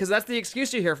president, because that's the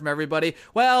excuse you hear from everybody,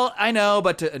 well, I know,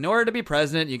 but in order to be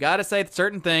president, you got to say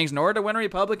certain things. In order to win a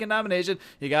Republican nomination,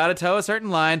 you got to toe a certain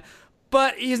line.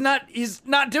 But he's not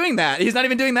doing that. He's not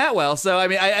even doing that well. So,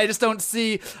 I just don't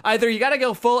see either you got to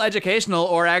go full educational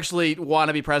or actually want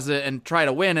to be president and try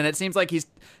to win. And it seems like he's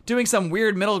doing some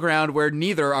weird middle ground where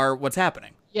neither are what's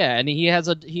happening. Yeah, and he has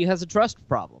a trust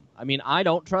problem. I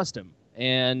don't trust him.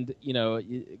 And,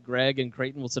 Greg and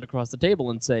Creighton will sit across the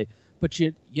table and say, but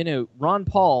Ron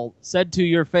Paul said to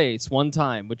your face one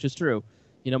time, which is true,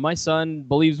 my son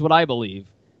believes what I believe.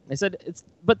 I said,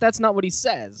 but that's not what he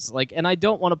says. And I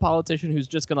don't want a politician who's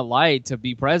just going to lie to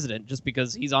be president just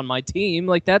because he's on my team.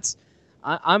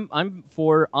 I'm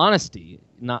for honesty.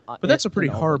 But that's a pretty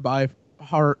high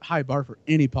bar for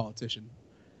any politician.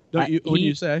 Wouldn't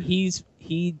you say?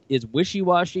 He is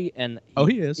wishy-washy, and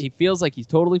he is. He feels like he's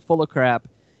totally full of crap.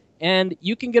 And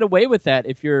you can get away with that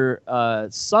if you're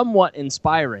somewhat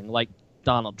inspiring, like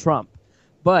Donald Trump.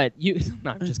 But no,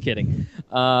 I'm just kidding.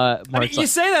 You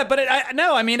say that, but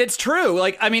it's true.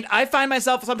 I find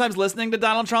myself sometimes listening to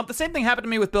Donald Trump. The same thing happened to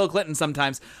me with Bill Clinton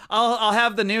sometimes. I'll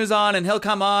have the news on and he'll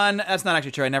come on. That's not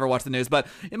actually true. I never watch the news. But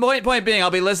point being,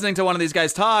 I'll be listening to one of these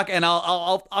guys talk and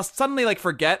I'll suddenly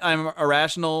forget I'm a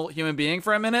rational human being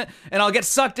for a minute and I'll get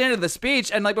sucked into the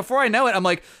speech. And before I know it, I'm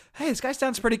like, hey, this guy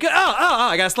sounds pretty good.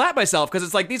 I gotta slap myself because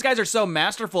it's these guys are so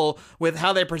masterful with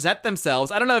how they present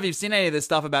themselves. I don't know if you've seen any of this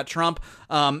stuff about Trump.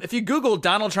 If you Google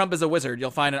Donald Trump is a wizard,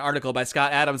 you'll find an article by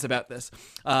Scott Adams about this,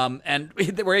 and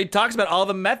where he talks about all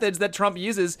the methods that Trump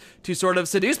uses to sort of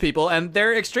seduce people, and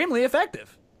they're extremely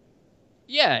effective.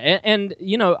 Yeah, and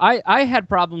I had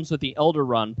problems with the elder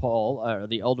Ron Paul,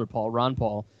 Ron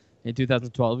Paul, in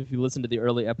 2012, if you listen to the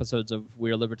early episodes of We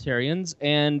Are Libertarians,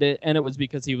 and it was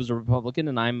because he was a Republican,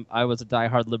 and I was a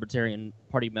diehard Libertarian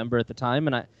Party member at the time,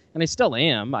 and I still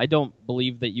am. I don't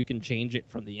believe that you can change it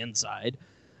from the inside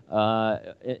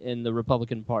in the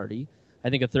Republican Party.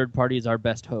 I think a third party is our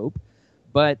best hope,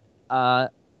 but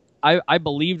I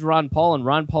believed Ron Paul, and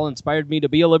Ron Paul inspired me to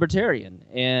be a libertarian.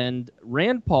 And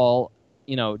Rand Paul,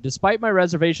 despite my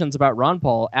reservations about Ron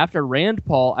Paul, after Rand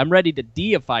Paul, I'm ready to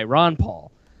deify Ron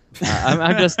Paul.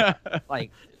 I'm just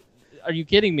like, are you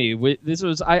kidding me?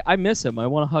 I miss him. I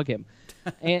want to hug him.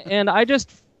 And I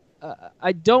just,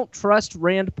 I don't trust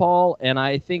Rand Paul, and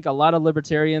I think a lot of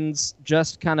libertarians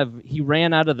just he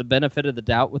ran out of the benefit of the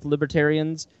doubt with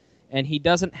libertarians, and he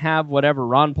doesn't have whatever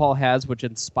Ron Paul has, which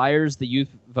inspires the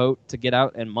youth vote to get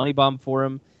out and money bomb for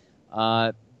him.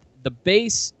 The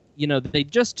base, they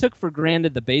just took for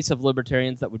granted the base of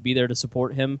libertarians that would be there to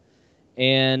support him,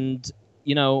 and,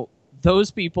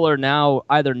 those people are now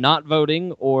either not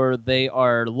voting or they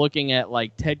are looking at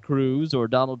like Ted Cruz or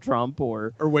Donald Trump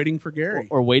or waiting for Gary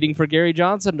or waiting for Gary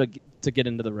Johnson to get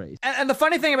into the race. And the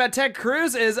funny thing about Ted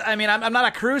Cruz is, I mean, I'm not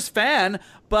a Cruz fan,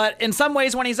 but in some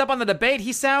ways when he's up on the debate,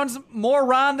 he sounds more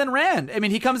Ron than Rand. I mean,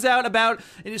 he comes out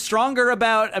stronger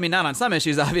about, I mean, not on some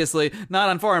issues, obviously, not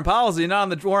on foreign policy, not on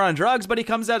the war on drugs, but he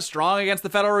comes out strong against the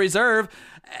Federal Reserve.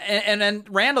 And then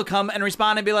Rand will come and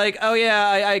respond and be like, oh,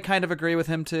 yeah, I kind of agree with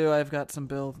him, too. I've got some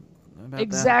bill about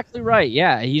exactly right.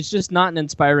 Yeah, he's just not an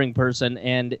inspiring person.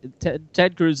 And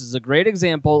Ted Cruz is a great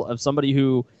example of somebody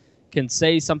who can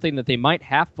say something that they might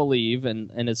half believe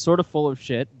and is sort of full of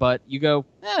shit, but you go,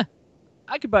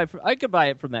 I could buy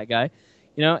it from that guy.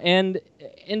 And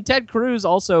Ted Cruz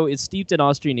also is steeped in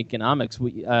Austrian economics.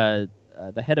 The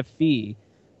head of FEE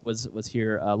was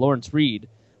here, Lawrence Reed,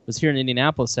 was here in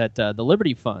Indianapolis at the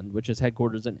Liberty Fund, which is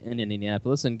headquarters in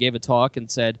Indianapolis, and gave a talk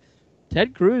and said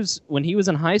Ted Cruz, when he was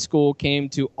in high school, came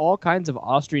to all kinds of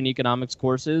Austrian economics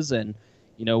courses and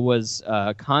was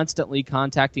constantly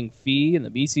contacting FEE and the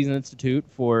Mises Institute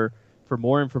for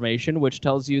more information, which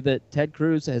tells you that Ted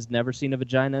Cruz has never seen a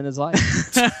vagina in his life.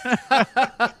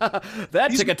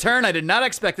 That took a turn I did not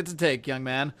expect it to take, young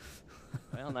man.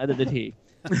 Well, neither did he.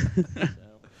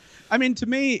 I mean, to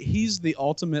me, he's the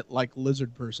ultimate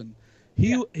lizard person.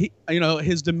 He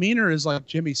his demeanor is like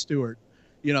Jimmy Stewart.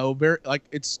 Very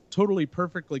it's totally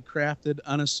perfectly crafted,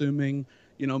 unassuming.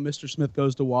 Mr. Smith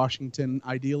Goes to Washington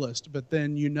idealist, but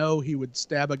then he would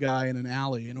stab a guy in an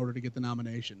alley in order to get the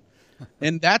nomination,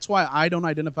 and that's why I don't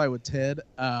identify with Ted.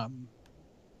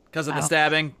 Because of the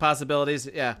stabbing possibilities,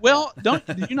 yeah. Well, do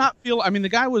you not feel? I mean, the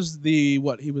guy was he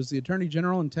was the Attorney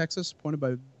General in Texas, appointed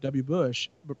by W. Bush,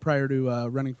 but prior to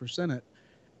running for Senate.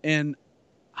 And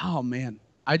oh man,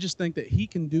 I just think that he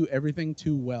can do everything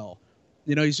too well.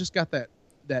 He's just got that.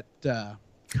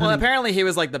 Well, apparently he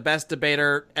was like the best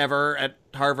debater ever at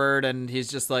Harvard, and he's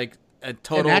just like a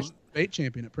total national debate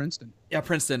champion at Princeton. Yeah,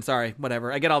 Princeton. Sorry,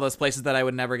 whatever. I get all those places that I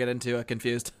would never get into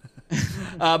confused.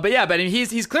 But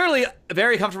he's clearly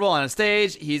very comfortable on a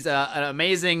stage. He's an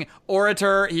amazing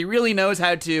orator. He really knows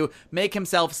how to make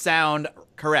himself sound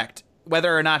correct,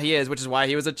 whether or not he is, which is why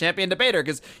he was a champion debater,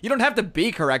 because you don't have to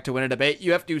be correct to win a debate.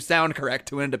 You have to sound correct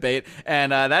to win a debate.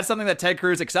 And that's something that Ted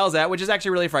Cruz excels at, which is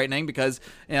actually really frightening because,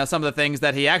 some of the things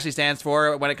that he actually stands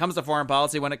for when it comes to foreign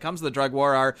policy, when it comes to the drug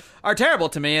war are terrible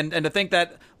to me. And to think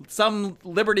that some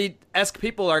liberty-esque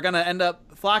people are going to end up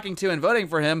flocking to and voting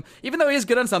for him, even though he's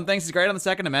good on some things. He's great on the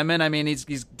Second Amendment. I mean, he's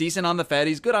decent on the Fed.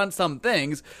 He's good on some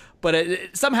things. But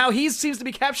somehow he seems to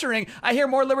be capturing. I hear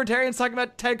more libertarians talking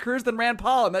about Ted Cruz than Rand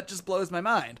Paul, and that just blows my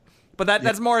mind. But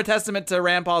that's more a testament to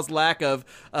Rand Paul's lack of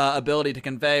ability to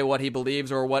convey what he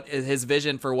believes or what is his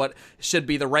vision for what should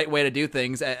be the right way to do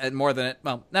things, and more than it.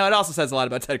 Well, now it also says a lot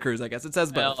about Ted Cruz, I guess. It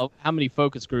says both. Well, how many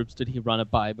focus groups did he run it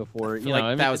by before?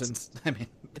 Thousands.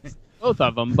 Both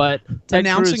of them, but Ted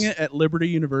announcing Cruz, it at Liberty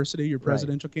University, your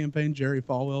presidential campaign, Jerry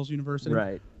Falwell's university.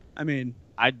 Right. I mean,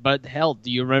 but hell, do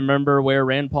you remember where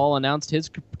Rand Paul announced his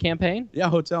campaign? Yeah,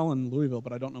 hotel in Louisville,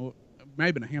 but I don't know. It may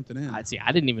have been a Hampton Inn. I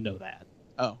didn't even know that.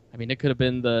 Oh. I mean, it could have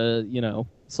been the,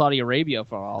 Saudi Arabia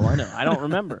for all I know. I don't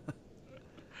remember.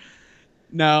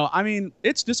 No, I mean,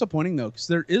 it's disappointing, though, because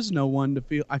there is no one to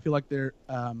feel. I feel like the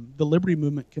Liberty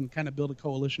movement can kind of build a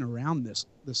coalition around this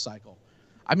cycle.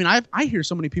 I mean, I hear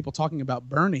so many people talking about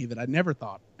Bernie that I never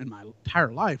thought in my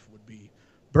entire life would be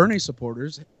Bernie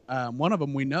supporters. One of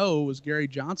them we know was Gary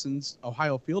Johnson's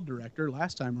Ohio field director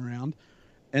last time around.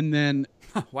 And then...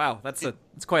 Wow, that's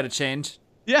quite a change.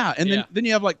 Yeah, and then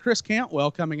you have Chris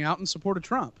Cantwell coming out in support of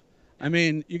Trump. I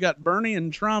mean, you got Bernie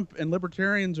and Trump, and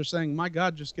libertarians are saying, my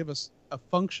God, just give us a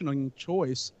functioning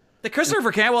choice. Did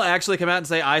Christopher Cantwell actually come out and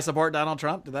say, I support Donald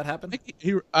Trump? Did that happen?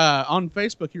 He on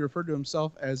Facebook, he referred to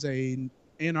himself as a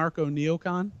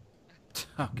anarcho-neocon.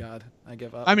 Oh, God, I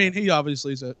give up. I mean, he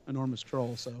obviously is an enormous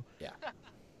troll, so yeah,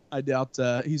 I doubt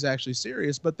he's actually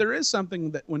serious. But there is something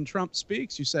that when Trump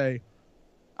speaks, you say,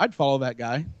 I'd follow that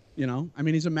guy. You know, I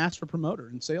mean, he's a master promoter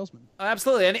and salesman.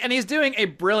 Absolutely, and he's doing a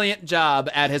brilliant job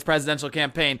at his presidential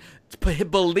campaign.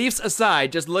 Beliefs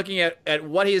aside, just looking at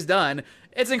what he's done,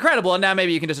 it's incredible. And now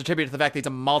maybe you can just attribute it to the fact that he's a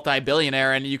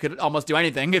multi-billionaire and you could almost do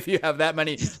anything if you have that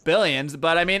many billions.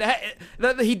 But I mean,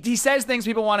 he says things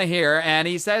people want to hear, and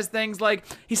he says things like,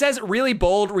 he says really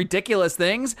bold, ridiculous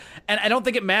things, and I don't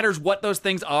think it matters what those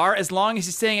things are as long as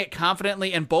he's saying it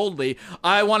confidently and boldly.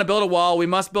 I want to build a wall. We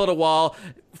must build a wall.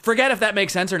 Forget if that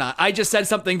makes sense or not. I just said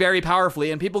something very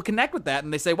powerfully, and people connect with that,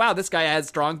 and they say, wow, this guy has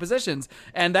strong positions.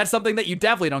 And that's something that you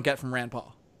definitely don't get from Rand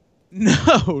Paul.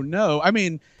 No. I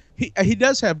mean, he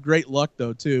does have great luck,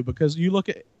 though, too, because you look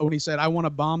at when he said, I want to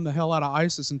bomb the hell out of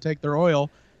ISIS and take their oil,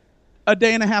 a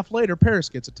day and a half later, Paris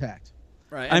gets attacked.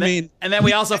 Right. And then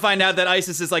we also find out that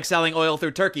ISIS is like selling oil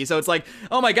through Turkey. So it's like,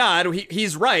 oh my God,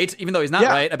 he's right, even though he's not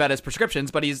right about his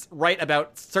prescriptions, but he's right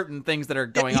about certain things that are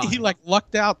going on.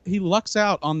 He lucks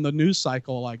out on the news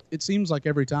cycle, like it seems like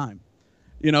every time.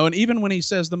 You know, and even when he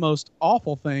says the most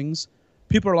awful things,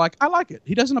 people are like, I like it.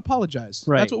 He doesn't apologize.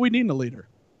 Right. That's what we need in a leader.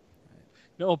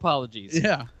 No apologies.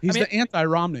 Yeah. He's the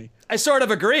anti-Romney. I sort of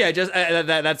agree. I just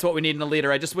that's what we need in a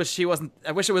leader. I just wish he wasn't.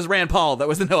 I wish it was Rand Paul that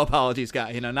was the no apologies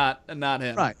guy. You know, not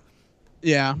him. Right.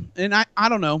 Yeah, and I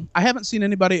don't know. I haven't seen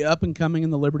anybody up and coming in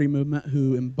the liberty movement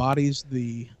who embodies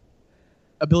the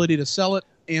ability to sell it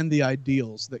and the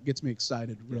ideals that gets me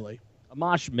excited. Really,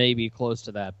 Amash may be close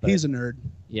to that, but he's a nerd.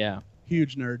 Yeah,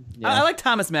 huge nerd. Yeah. I like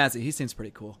Thomas Massey. He seems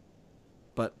pretty cool.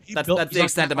 But that's the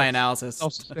extent of my analysis.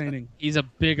 Self-sustaining. He's a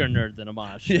bigger nerd than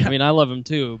Amash. Yeah. I mean, I love him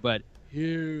too, but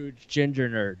huge ginger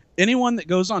nerd. Anyone that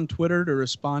goes on Twitter to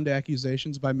respond to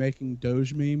accusations by making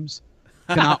Doge memes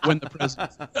cannot win the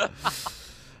presidency.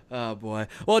 Oh, boy.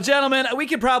 Well, gentlemen, we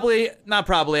could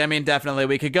definitely,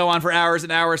 we could go on for hours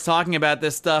and hours talking about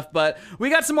this stuff, but we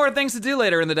got some more things to do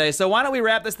later in the day, so why don't we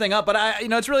wrap this thing up? But,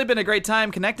 it's really been a great time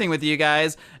connecting with you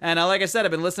guys, and like I said,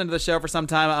 I've been listening to the show for some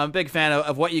time. I'm a big fan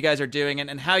of what you guys are doing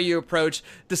and how you approach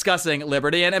discussing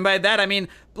liberty, and by that, I mean,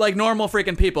 like normal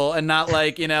freaking people, and not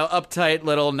like, uptight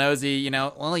little nosy,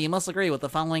 well, you must agree with the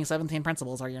following 17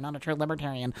 principles or you're not a true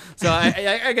libertarian. So, like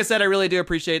I said, I really do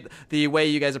appreciate the way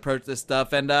you guys approach this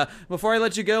stuff, and before I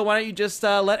let you go, why don't you just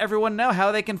let everyone know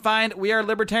how they can find We Are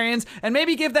Libertarians, and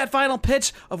maybe give that final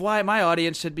pitch of why my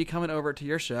audience should be coming over to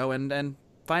your show and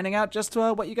finding out just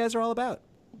what you guys are all about.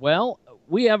 Well,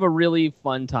 we have a really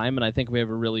fun time, and I think we have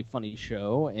a really funny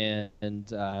show, and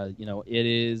it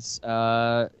is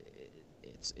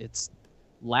it's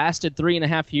lasted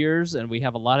 3.5 years, and we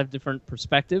have a lot of different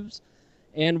perspectives.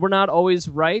 And we're not always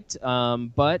right,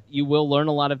 but you will learn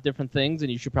a lot of different things,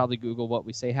 and you should probably Google what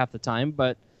we say half the time.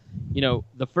 But,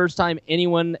 the first time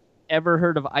anyone ever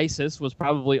heard of ISIS was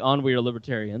probably on We Are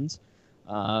Libertarians.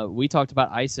 We talked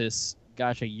about ISIS,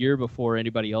 a year before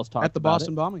anybody else talked about it. At the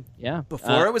Boston bombing. Yeah.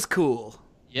 Before it was cool.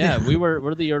 Yeah,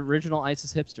 we're the original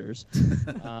ISIS hipsters.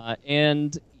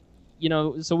 And...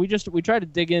 so we try to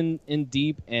dig in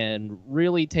deep and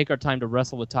really take our time to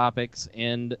wrestle with topics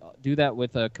and do that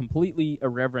with a completely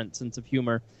irreverent sense of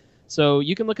humor. So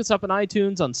you can look us up on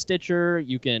iTunes, on Stitcher.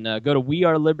 You can go to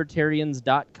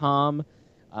wearelibertarians.com.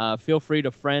 Feel free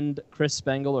to friend Chris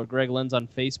Spangle or Greg Lenz on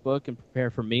Facebook and prepare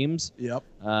for memes. Yep.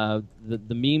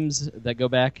 The memes that go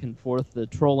back and forth, the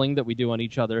trolling that we do on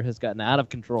each other has gotten out of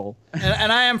control.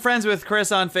 And I am friends with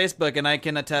Chris on Facebook, and I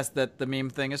can attest that the meme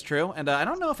thing is true. And I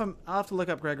don't know if I'll have to look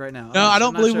up Greg right now. No, I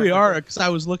don't believe we are, because I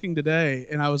was looking today,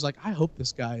 and I was like, I hope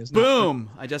this guy is not. Boom!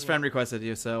 I just friend requested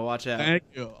you, so watch out. Thank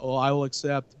you. Well, I will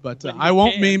accept, but I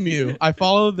won't meme you. I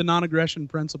follow the non-aggression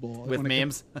principle. With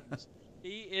memes?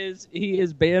 He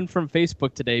is banned from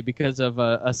Facebook today because of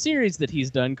a series that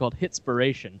he's done called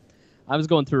Hitspiration. I was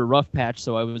going through a rough patch,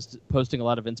 so I was posting a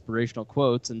lot of inspirational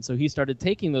quotes, and so he started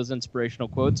taking those inspirational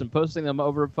quotes and posting them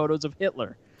over photos of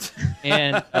Hitler.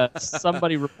 And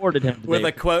somebody reported him today. With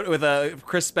a quote with a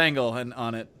Chris Spangle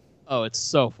on it. Oh, it's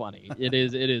so funny. It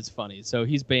is funny. So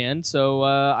he's banned. So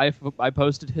I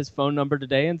posted his phone number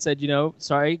today and said,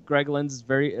 sorry, Greg Lenz is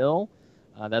very ill.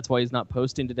 That's why he's not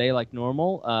posting today like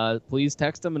normal. Please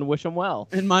text him and wish him well.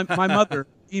 And my mother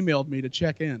emailed me to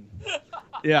check in.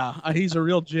 Yeah, he's a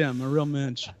real gem, a real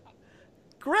mensch.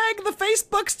 Greg, the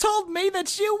Facebooks told me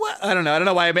that you were... I don't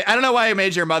know why I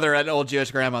made your mother an old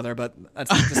Jewish grandmother, but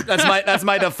that's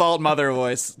my default mother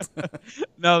voice.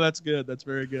 No, that's good. That's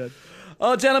very good.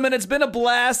 Oh, gentlemen, it's been a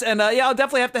blast, and I'll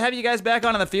definitely have to have you guys back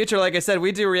on in the future. Like I said,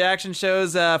 we do reaction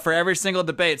shows for every single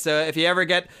debate, so if you ever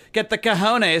get the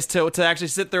cojones to actually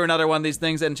sit through another one of these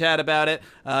things and chat about it,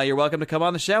 you're welcome to come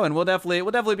on the show, and we'll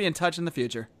definitely be in touch in the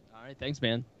future. All right, thanks,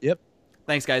 man. Yep.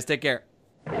 Thanks, guys. Take care.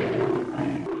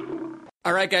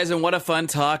 All right, guys, and what a fun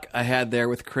talk I had there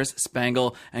with Chris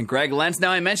Spangle and Greg Lentz. Now,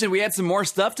 I mentioned we had some more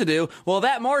stuff to do. Well,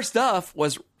 that more stuff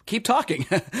was keep talking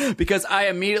because I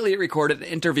immediately recorded an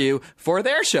interview for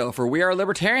their show, for We Are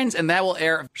Libertarians, and that will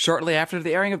air shortly after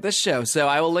the airing of this show. So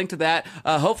I will link to that,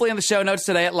 hopefully in the show notes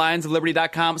today at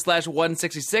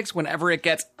lionsofliberty.com/166 whenever it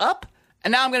gets up.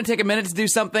 And now I'm going to take a minute to do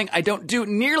something I don't do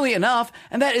nearly enough,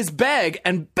 and that is beg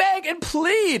and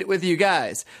plead with you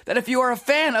guys that if you are a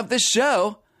fan of this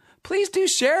show, please do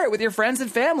share it with your friends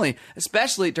and family,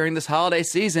 especially during this holiday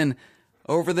season.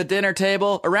 Over the dinner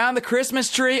table, around the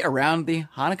Christmas tree, around the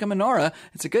Hanukkah menorah,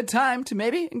 it's a good time to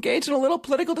maybe engage in a little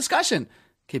political discussion.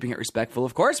 Keeping it respectful,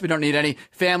 of course. We don't need any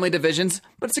family divisions,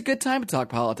 but it's a good time to talk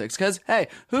politics because, hey,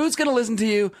 who's going to listen to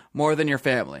you more than your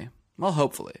family? Well,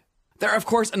 hopefully. There are, of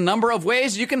course, a number of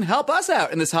ways you can help us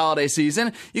out in this holiday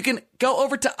season. You can go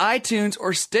over to iTunes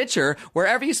or Stitcher,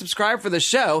 wherever you subscribe for the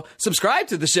show. Subscribe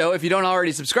to the show if you don't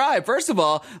already subscribe, first of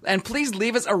all, and please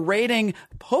leave us a rating,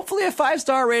 hopefully a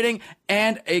 5-star rating,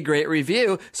 and a great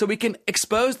review so we can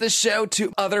expose this show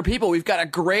to other people. We've got a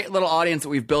great little audience that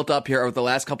we've built up here over the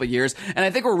last couple of years, and I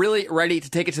think we're really ready to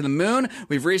take it to the moon.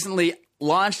 We've recently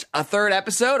launched a third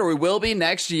episode, or we will be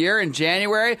next year in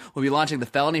January. We'll be launching the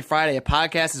Felony Friday, a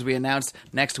podcast, as we announced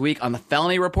next week on the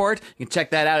Felony Report. You can check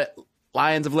that out at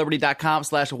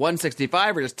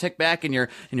lionsofliberty.com/165, or just tick back in your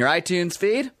iTunes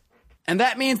feed. And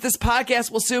that means this podcast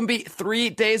will soon be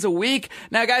 3 days a week.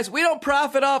 Now, guys, we don't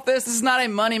profit off this. This is not a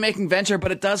money-making venture,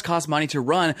 but it does cost money to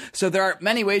run. So there are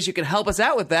many ways you can help us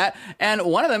out with that. And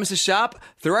one of them is to shop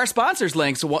through our sponsors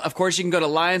link. So, of course, you can go to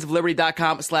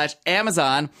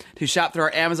lionsofliberty.com/Amazon to shop through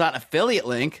our Amazon affiliate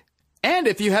link. And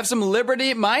if you have some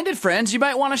liberty-minded friends, you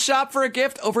might want to shop for a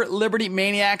gift over at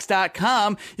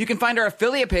libertymaniacs.com. You can find our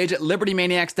affiliate page at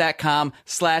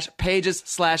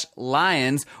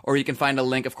libertymaniacs.com/pages/lions, or you can find a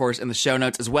link, of course, in the show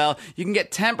notes as well. You can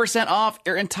get 10% off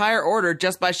your entire order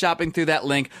just by shopping through that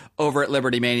link over at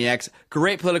Liberty Maniacs.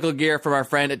 Great political gear from our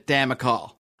friend Dan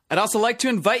McCall. I'd also like to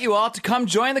invite you all to come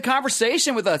join the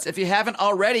conversation with us. If you haven't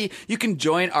already, you can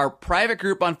join our private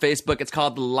group on Facebook. It's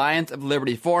called the Lions of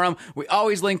Liberty Forum. We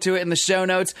always link to it in the show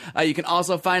notes. You can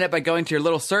also find it by going to your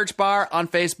little search bar on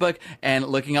Facebook and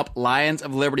looking up Lions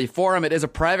of Liberty Forum. It is a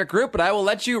private group, but I will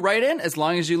let you right in as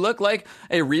long as you look like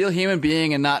a real human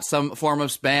being and not some form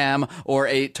of spam or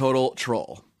a total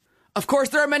troll. Of course,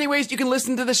 there are many ways you can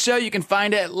listen to the show. You can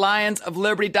find it at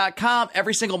lionsofliberty.com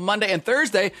every single Monday and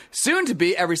Thursday, soon to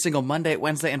be every single Monday,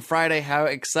 Wednesday, and Friday. How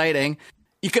exciting.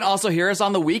 You can also hear us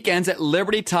on the weekends at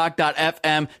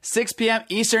libertytalk.fm, 6 p.m.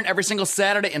 Eastern every single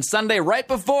Saturday and Sunday right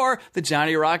before the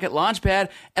Johnny Rocket Launchpad,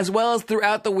 as well as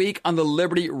throughout the week on the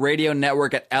Liberty Radio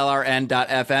Network at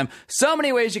lrn.fm. So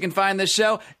many ways you can find this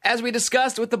show. As we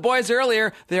discussed with the boys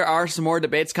earlier, there are some more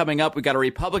debates coming up. We got a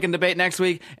Republican debate next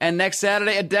week, and next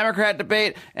Saturday a Democrat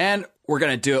debate, and we're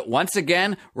going to do it once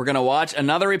again. We're going to watch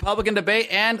another Republican debate,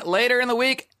 and later in the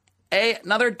week,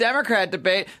 another Democrat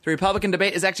debate. The Republican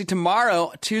debate is actually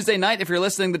tomorrow, Tuesday night, if you're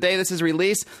listening the day this is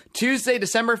released. Tuesday,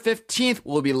 December 15th,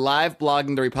 we'll be live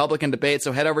blogging the Republican debate,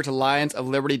 so head over to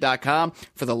lionsofliberty.com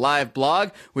for the live blog.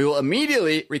 We will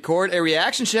immediately record a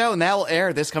reaction show, and that will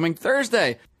air this coming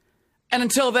Thursday. And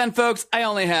until then, folks, I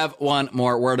only have one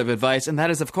more word of advice, and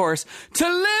that is, of course, to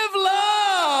live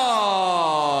long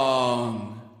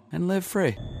and live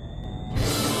free.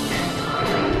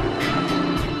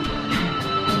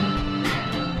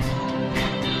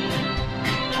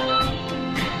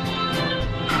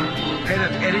 Head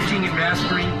of editing and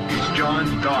mastering is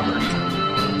John Dauber.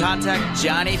 Contact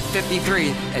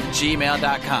Johnny53 at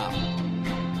gmail.com.